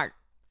pretty smart.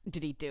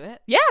 Did he do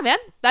it? Yeah, man.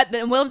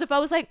 Then Willem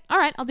Dafoe was like, all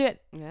right, I'll do it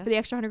for the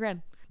extra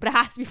 $100,000. But it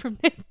has to be from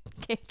Nick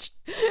Cage.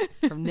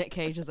 From Nick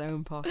Cage's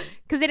own pocket.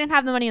 Because they didn't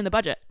have the money in the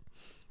budget.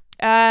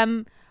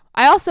 I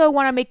also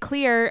want to make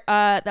clear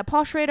that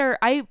Paul Schrader,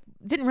 I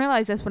didn't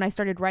realize this when I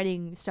started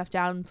writing stuff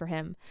down for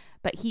him,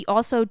 but he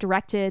also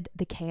directed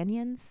The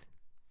Canyons.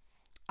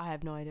 I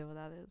have no idea what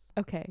that is.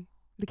 Okay.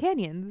 The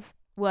Canyons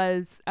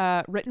was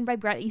written by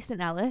Bret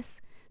Easton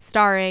Ellis,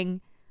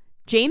 starring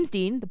James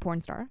Dean, the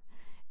porn star,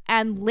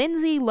 and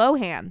Lindsay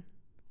Lohan.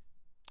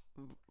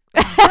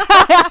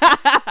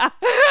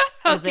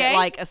 Is it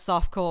like a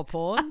softcore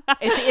porn?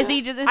 Is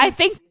he just? I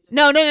think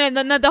no.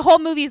 The whole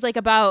movie's like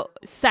about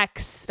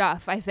sex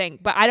stuff, I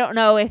think, but I don't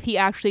know if he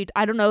actually.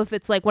 I don't know if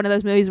it's like one of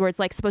those movies where it's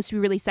like supposed to be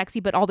really sexy,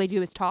 but all they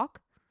do is talk.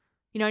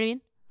 You know what I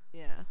mean?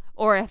 Yeah.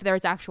 Or if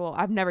there's actual.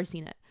 I've never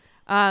seen it.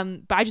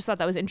 But I just thought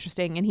that was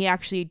interesting, and he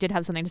actually did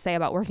have something to say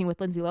about working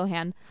with Lindsay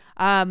Lohan.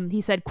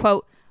 He said,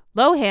 quote,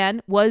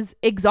 "Lohan was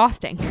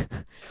exhausting."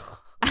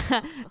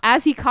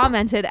 As he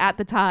commented at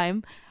the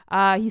time.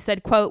 He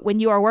said, quote,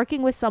 "When you are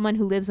working with someone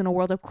who lives in a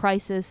world of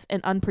crisis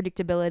and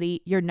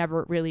unpredictability, you're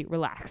never really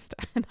relaxed."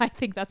 And I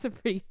think that's a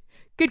pretty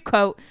good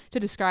quote to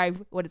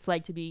describe what it's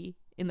like to be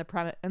in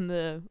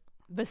the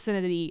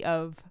vicinity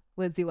of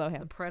Lindsay Lohan.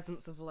 The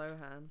presence of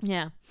Lohan.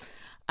 Yeah.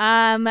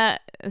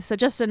 So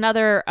just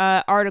another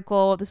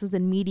article. This was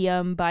in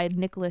Medium by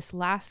Nicholas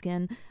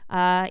Laskin.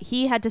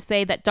 He had to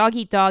say that Dog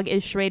Eat Dog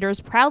is Schrader's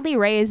proudly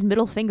raised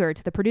middle finger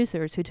to the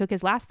producers who took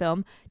his last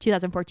film,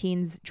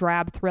 2014's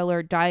drab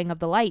thriller Dying of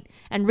the Light,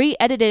 and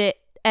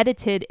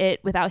edited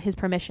it without his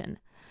permission.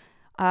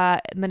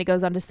 And then he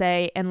goes on to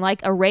say, and like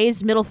a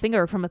raised middle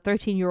finger from a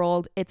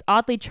 13-year-old, it's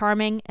oddly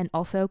charming and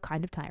also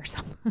kind of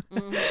tiresome.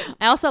 Mm-hmm.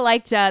 I also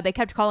liked, they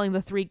kept calling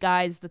the three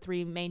guys, the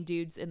three main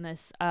dudes in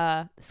this,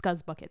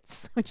 scuzz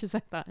buckets, which is, I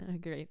thought, a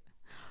great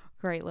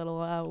little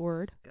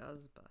word.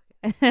 Scuzz bucket.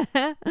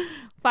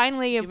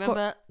 Finally, do you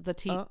remember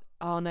the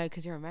Oh, no,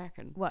 because you're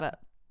American. What? But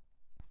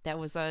there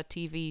was a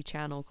TV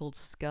channel called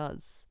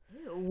Scuzz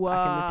back in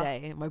the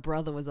day. My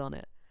brother was on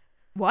it.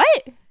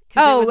 What?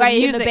 Oh,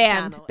 right, in the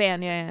band. Channel.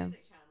 Band, yeah.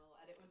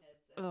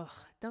 Ugh,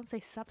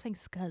 stop saying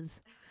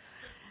scuzz.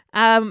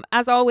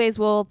 As always,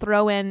 we'll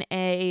throw in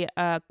a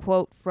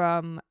quote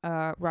from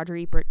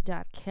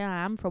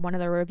RogerEbert.com for one of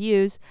the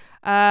reviews.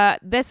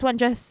 This one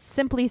just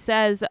simply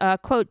says,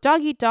 quote,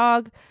 "Dog Eat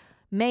Dog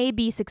may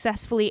be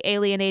successfully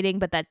alienating,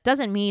 but that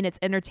doesn't mean it's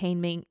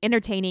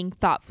entertaining,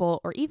 thoughtful,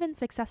 or even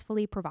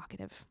successfully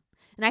provocative."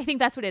 And I think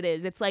that's what it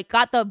is. It's like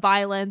got the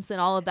violence and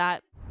all of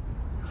that.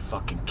 You're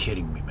fucking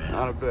kidding me, man.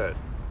 Not a bit.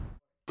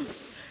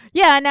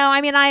 Yeah, no,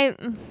 I mean, I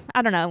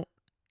don't know.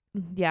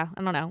 Yeah,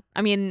 I don't know.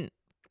 I mean,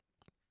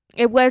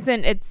 I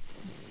don't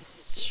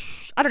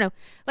know.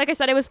 Like I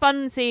said, it was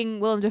fun seeing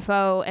Willem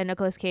Dafoe and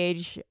Nicolas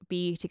Cage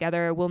be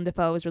together. Willem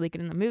Dafoe was really good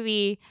in the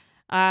movie.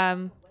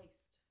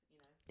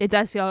 It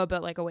does feel a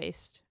bit like a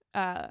waste.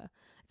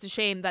 It's a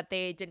shame that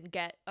they didn't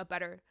get a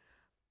better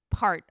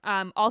part.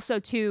 Also,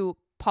 too,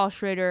 Paul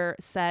Schrader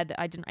said,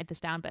 I didn't write this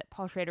down, but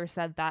Paul Schrader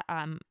said that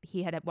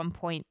he had at one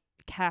point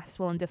cast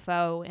Willem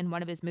Dafoe in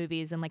one of his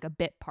movies in like a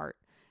bit part.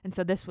 And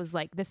so this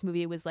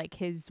movie was like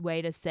his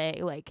way to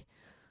say, like,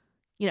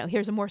 you know,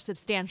 here's a more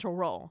substantial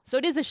role. So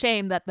it is a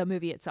shame that the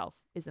movie itself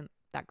isn't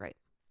that great.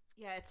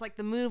 Yeah, it's like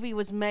the movie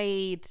was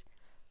made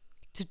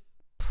to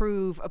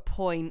prove a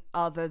point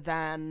other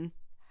than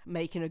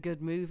making a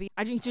good movie.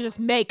 I need to just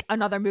make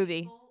another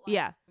movie.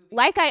 Yeah.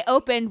 Like I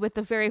opened with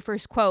the very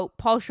first quote,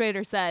 Paul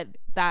Schrader said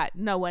that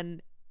no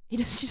one He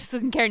just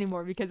doesn't care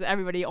anymore because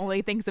everybody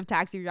only thinks of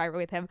Taxi Driver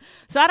with him.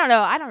 So I don't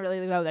know. I don't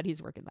really know that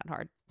he's working that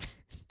hard.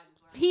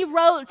 He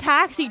wrote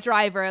Taxi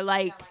Driver.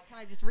 Like, can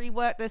I just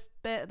rework this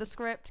bit of the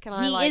script?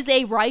 He is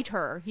a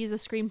writer. He's a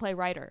screenplay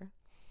writer,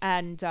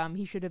 and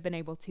he should have been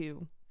able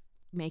to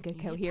make a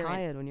coherent. You're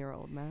tired when you're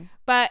old, man.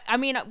 But I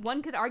mean,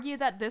 one could argue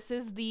that this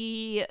is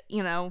the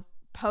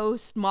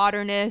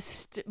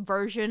postmodernist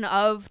version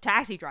of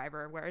Taxi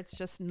Driver, where it's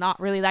just not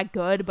really that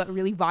good, but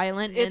really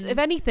violent. It's, if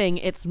anything,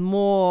 it's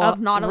more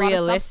of not realistic.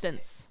 A lot of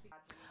substance.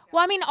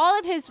 Well, I mean, all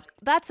of his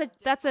that's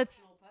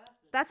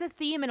a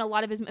theme in a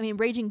lot of his. I mean,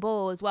 Raging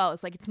Bull as well.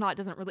 It's like it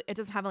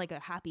doesn't have like a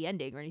happy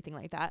ending or anything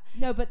like that.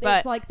 No, but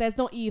it's like there's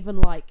not even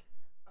like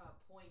a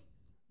point.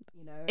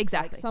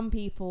 Exactly. Like some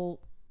people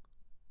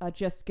are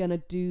just gonna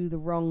do the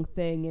wrong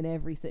thing in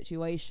every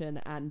situation,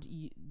 and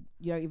you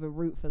don't even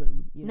root for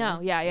them. No,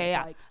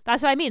 yeah. Like,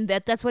 that's what I mean.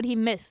 That's what he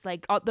missed.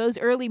 Like those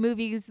early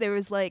movies, there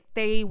was like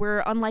they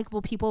were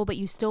unlikable people, but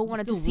you still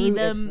wanted to see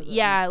them.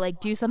 Yeah, like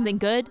do something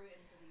good.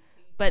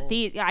 But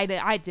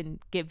I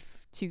didn't give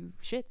two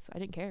shits. I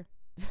didn't care.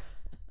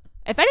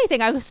 If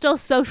anything, I was still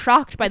so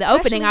shocked by the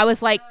opening. I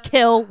was like,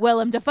 kill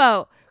Willem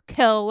Dafoe.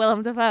 Kill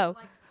Willem Dafoe.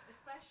 Like,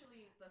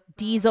 especially the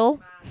Diesel.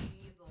 Man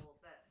Diesel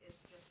that is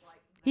just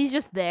like he's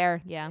just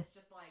there, yeah. It's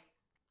just like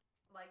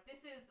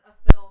this is a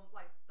film.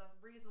 Like the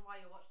reason why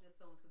you're watching this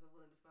film is because of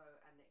Willem Dafoe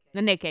and Nick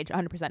Cage. The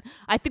Nick Cage, 100%.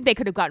 I think they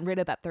could have gotten rid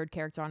of that third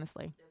character,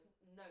 honestly.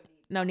 There's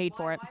no need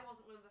for it. Why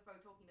wasn't Willem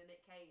Dafoe talking to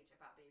Nick Cage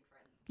about being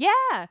friends?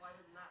 Yeah. Why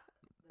wasn't that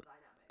the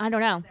dynamic? I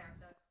don't know.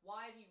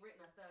 Why have you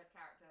written a third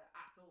character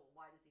at all?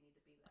 Why does he need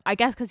to be there? I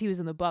guess because he was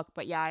in the book,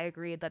 but yeah, I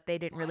agree that they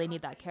didn't really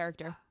need that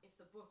character. If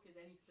the book is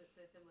any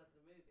similar to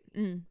the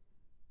movie.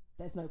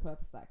 There's no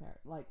purpose to that character.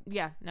 Like,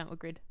 yeah, no,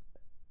 agreed.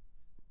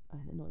 It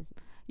annoys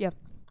me. Yeah.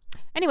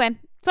 Anyway,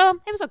 so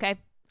it was okay.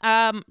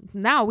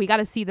 Now we got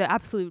to see the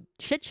absolute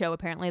shit show,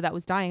 apparently, that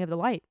was Dying of the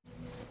Light.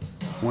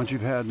 Once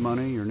you've had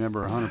money, you're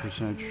never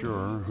 100%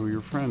 sure who your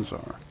friends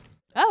are.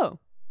 Oh.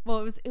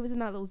 Well, it was in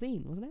that little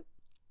zine, wasn't it?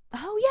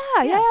 Oh,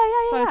 yeah.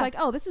 So I was like,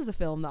 oh, this is a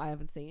film that I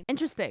haven't seen.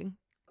 Interesting.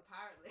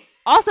 Apparently.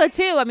 Also,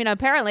 too, I mean,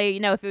 apparently,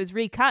 if it was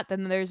recut,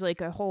 then there's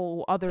like a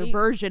whole other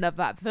version of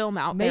that film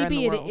out there in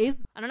the world. Maybe it is.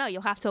 I don't know.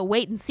 You'll have to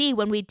wait and see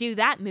when we do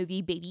that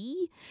movie,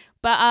 baby.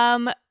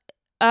 But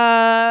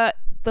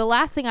the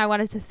last thing I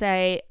wanted to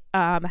say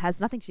has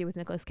nothing to do with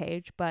Nicolas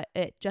Cage, but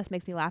it just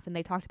makes me laugh, and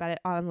they talked about it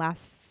on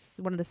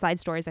one of the side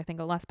stories, I think,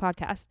 on last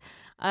podcast.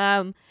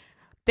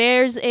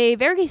 There's a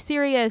very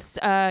serious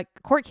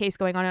court case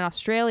going on in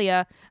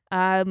Australia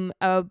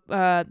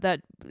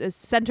that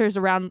centers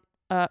around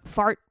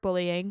fart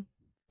bullying.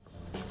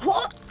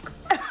 What?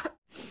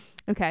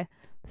 Okay.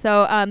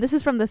 So this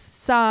is from the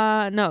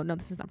Sun. No,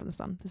 this is not from the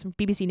Sun. This is from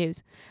BBC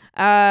News.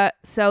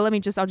 So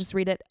I'll just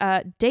read it.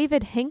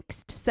 David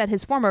Hinkst said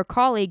his former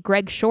colleague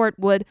Greg Short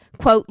would,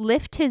 quote,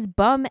 lift his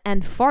bum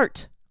and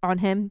fart on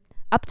him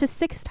up to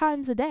 6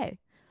 times a day.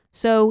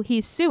 So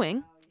he's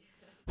suing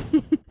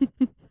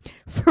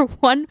for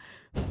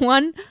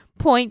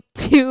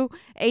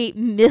 $1.28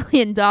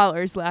 million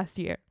last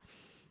year.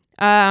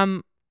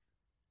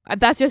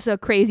 That's just a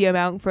crazy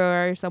amount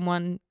for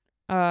someone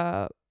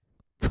farting.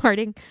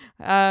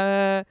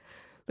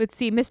 Let's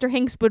see. Mr.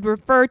 Hinks would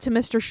refer to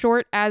Mr.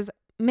 Short as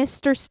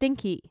Mr.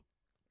 Stinky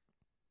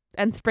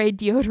and sprayed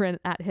deodorant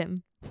at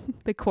him.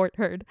 The court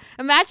heard.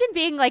 Imagine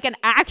being like an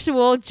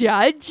actual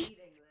judge.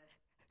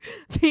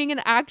 Being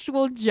an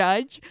actual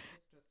judge.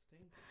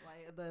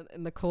 Like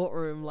in the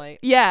courtroom, like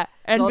yeah,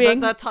 and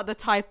being the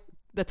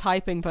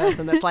typing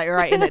person that's like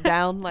writing it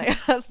down, like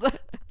that's the.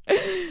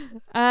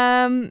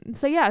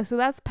 So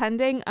that's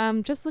pending.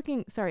 Just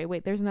looking. Sorry,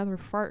 wait. There's another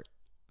fart.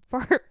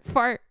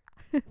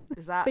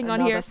 Is that thing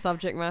another on here?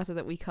 Subject matter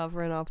that we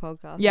cover in our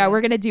podcast? Yeah,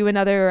 we're gonna do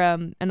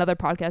another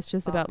podcast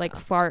just about like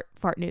fart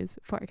news.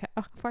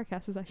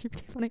 Fartcast is actually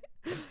pretty funny.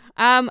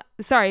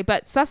 Sorry,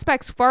 but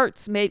suspect's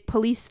farts made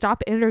police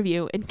stop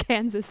interview in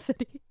Kansas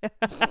City.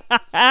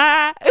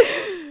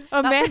 That's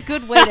a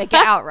good way to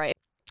get out, right?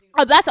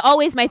 Oh, that's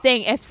always my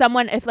thing. If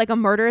like a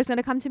murderer is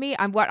gonna come to me,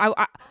 I want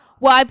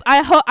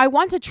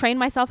to train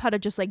myself how to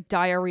just like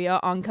diarrhea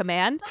on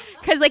command.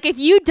 Because like if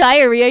you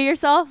diarrhea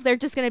yourself, they're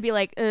just gonna be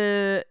like,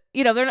 they're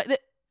not.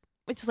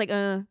 It's just like,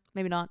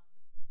 maybe not.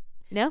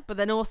 But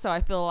then also,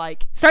 I feel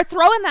like start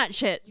throwing that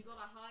shit. You gotta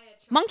hire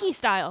monkey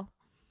style.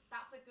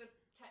 That's a good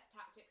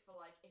tactic for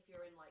like if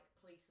you're in like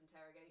police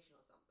interrogation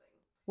or something.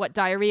 What,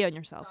 diarrhea on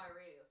yourself?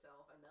 Diarrhea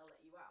yourself, and they'll let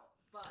you out.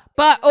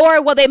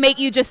 Or will they make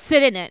you just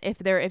sit in it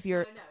if you're? No. If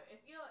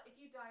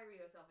you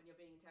diarrhea yourself and you're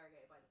being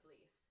interrogated by the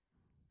police,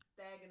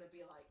 they're gonna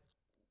be like,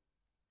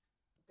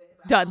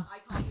 done.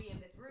 I can't be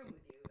in this room with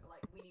you.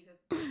 Like, we need to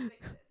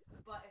fix this.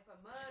 But if a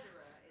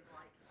murderer is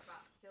like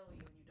about to kill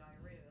you and you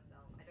diarrhea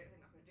yourself, I don't think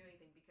that's gonna do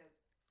anything because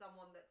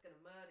someone that's gonna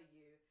murder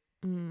you is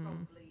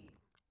probably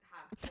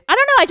have. I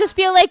don't know. I just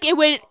feel like it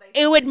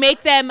would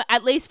make them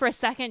at least for a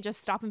second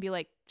just stop and be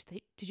like,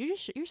 "Did you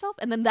just shit yourself?"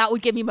 And then that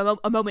would give me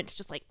a moment to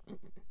just like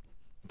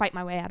fight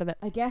my way out of it.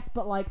 I guess,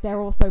 but like they're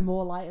also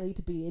more likely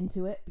to be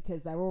into it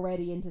because they're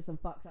already into some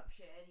fucked up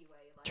shit anyway.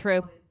 Like,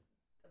 true. What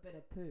is a bit bit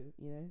of poo,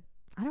 you know?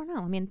 I don't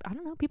know. I mean, I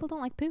don't know. People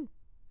don't like poo.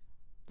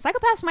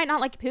 Psychopaths might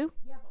not like poo.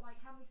 Yeah, but like,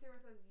 how many serial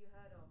killers have you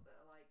heard of that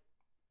are like?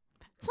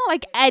 It's not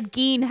like Ed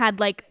Gein had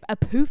like a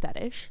poo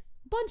fetish.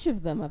 A bunch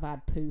of them have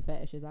had poo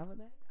fetishes, haven't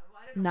they?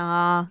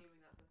 Nah.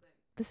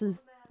 This is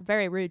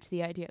very rude to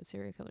the idea of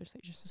serial killers.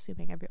 They're just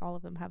assuming all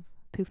of them have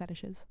poo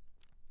fetishes.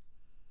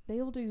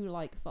 They all do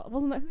like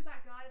wasn't that Who's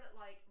that guy that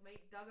like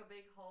dug a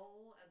big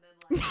hole and then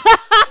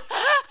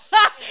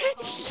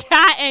like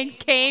Cat and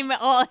came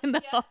all in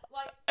the hole.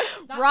 Like,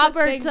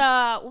 Robert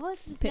what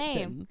was his Pipton.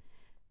 name?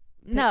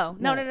 No.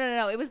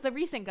 It was the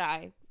recent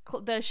guy,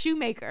 the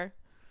shoemaker.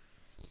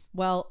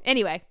 Well,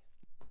 anyway,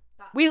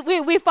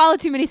 we follow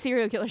too many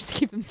serial killers to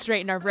keep them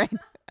straight in our brain.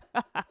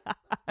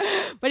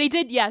 But he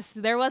did, yes,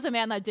 there was a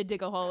man that did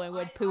dig a hole and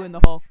would poo in the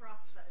hole.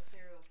 Trust that a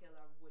serial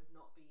killer would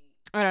not be.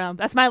 I don't know.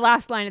 That's my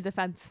last line of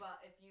defense. But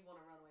if you want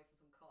to run away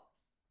from some cops,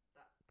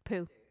 that's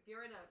poo. If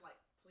you're in a like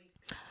police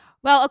car,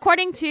 well,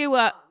 according to they're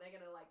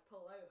gonna like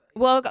pull over.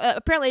 well,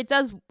 apparently it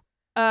does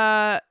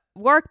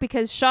work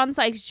because Sean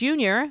Sykes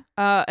Jr.,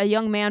 a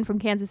young man from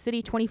Kansas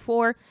City,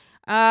 24,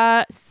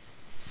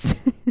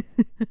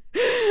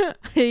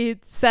 he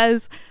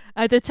says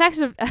a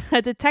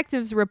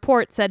detective's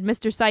report said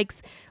Mr.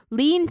 Sykes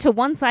leaned to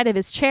one side of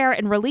his chair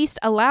and released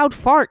a loud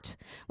fart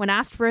when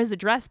asked for his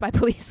address by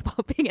police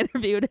while being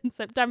interviewed in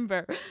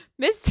September.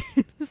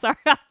 Sorry.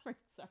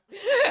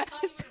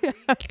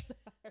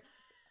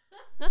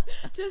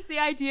 Just the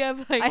idea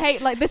of like, I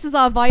hate like this is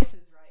our vices,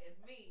 right?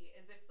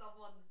 Is if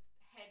someone's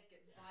head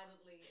gets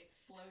violently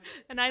exploded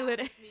and I lit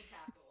it. Me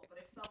cackle, but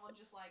if someone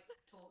just like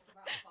talks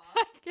about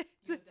farts,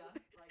 you're done.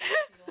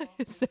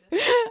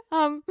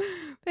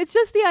 It's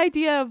just the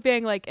idea of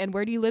being like, and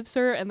where do you live,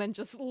 sir? And then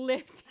just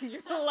lifting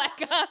your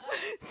leg up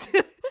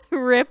to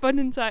rip an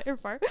entire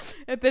fart.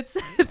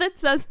 That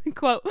says,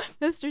 quote,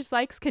 Mr.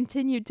 Sykes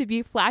continued to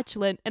be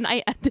flatulent, and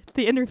I ended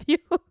the interview.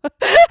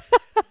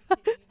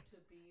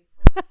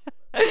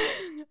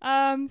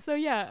 So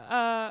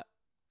yeah.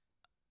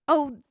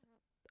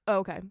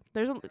 Okay.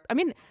 There's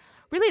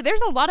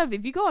a lot of,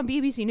 if you go on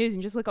BBC News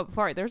and just look up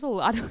fart, there's a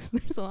lot of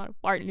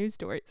fart news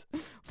stories.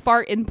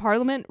 Fart in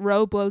Parliament,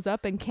 Roe blows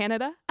up in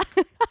Canada.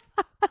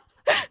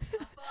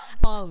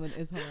 Parliament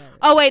is hilarious.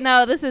 Oh wait,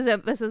 no, this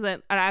isn't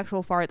an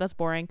actual fart. That's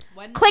boring.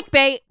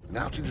 Clickbait.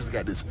 Now she just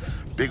got this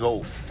big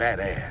old fat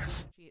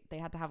ass. They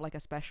had to have like a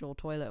special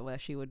toilet where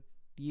she would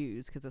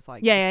use because it's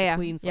like the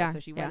Queen's toilet, so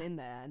she went in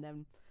there and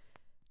then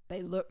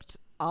they looked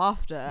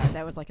after and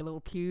there was like a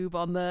little pube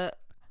on the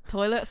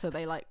toilet, so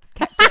they like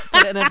kept it,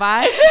 put it in a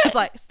bag. It's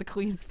like, it's the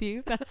Queen's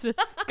pube. That's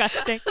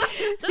disgusting.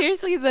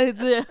 Seriously,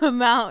 the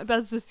amount,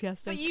 that's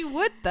disgusting. But you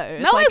would though.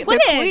 It's no, like I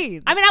wouldn't.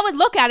 Queen. I mean, I would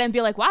look at it and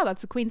be like, wow,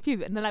 that's the Queen's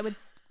pube, and then I would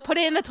put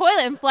it in the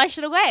toilet and flush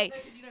it away.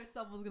 Because you know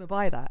someone's gonna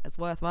buy that. It's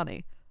worth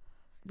money.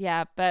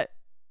 Yeah, but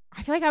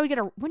I feel like I would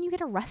wouldn't you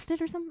get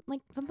arrested or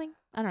something?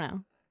 I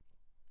don't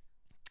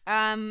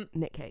know.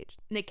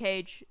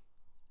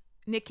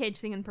 Nick Cage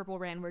singing Purple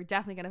Rain. We're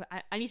definitely gonna.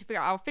 I need to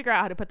I'll figure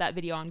out how to put that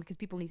video on because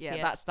people need to see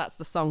it. That's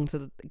the song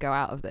to go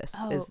out of this.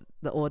 Is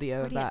the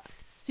audio of that.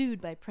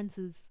 Sued by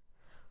Prince's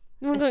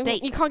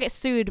estate. You can't get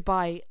sued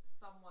by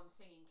someone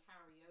singing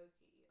karaoke.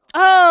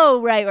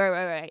 Oh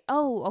right.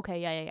 Oh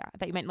okay, yeah. I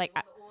thought you meant like.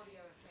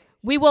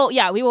 We will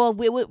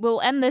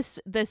end this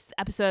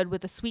episode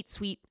with a sweet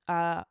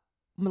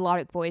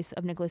melodic voice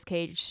of Nicolas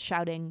Cage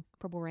shouting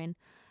Purple Rain.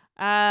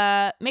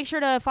 Make sure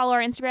to follow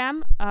our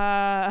Instagram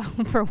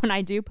for when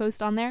I do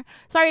post on there.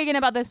 Sorry again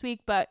about this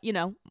week, but you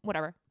know,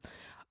 whatever.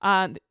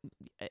 It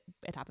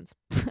happens.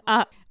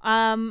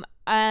 And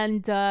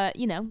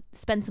you know,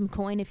 spend some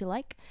coin if you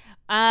like.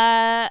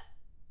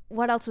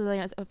 What else was I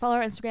gonna follow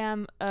our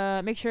Instagram?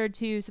 Make sure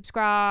to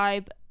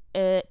subscribe,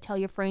 tell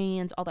your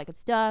friends, all that good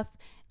stuff.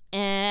 And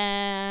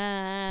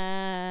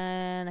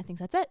I think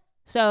that's it.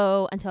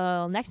 So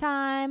until next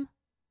time.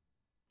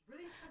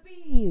 Release the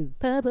bees.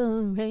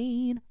 Purple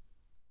rain.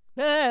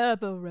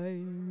 Purple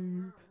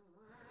rain.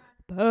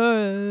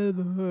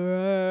 Purple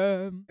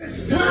rain.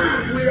 It's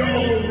time we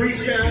all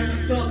reach out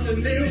for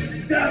something new.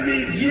 That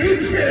means you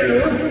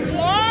too.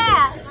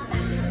 Yeah.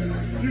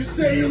 You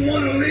say you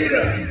want a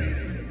leader,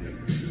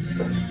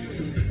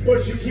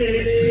 but you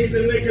can't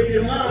even make up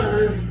your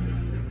mind.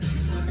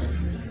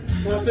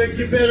 I think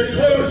you better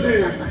close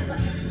him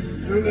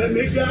and let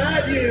me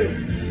guide you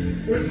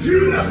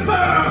into the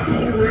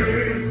purple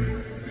rain.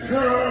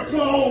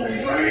 Purple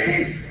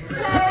rain.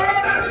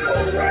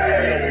 Purple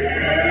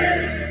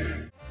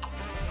rain.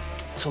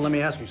 So let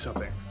me ask you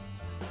something.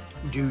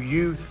 Do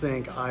you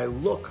think I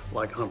look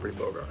like Humphrey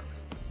Bogart?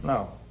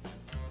 No.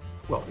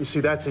 Well, you see,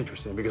 that's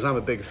interesting because I'm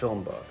a big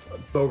film buff.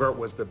 Bogart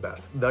was the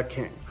best, the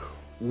king.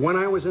 When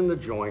I was in the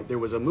joint, there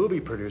was a movie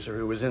producer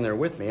who was in there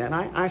with me, and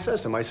I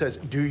says to him,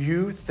 do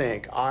you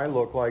think I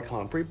look like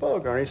Humphrey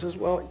Bogart? And he says,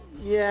 well,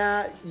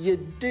 yeah, you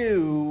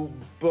do,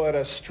 but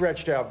a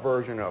stretched out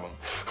version of him.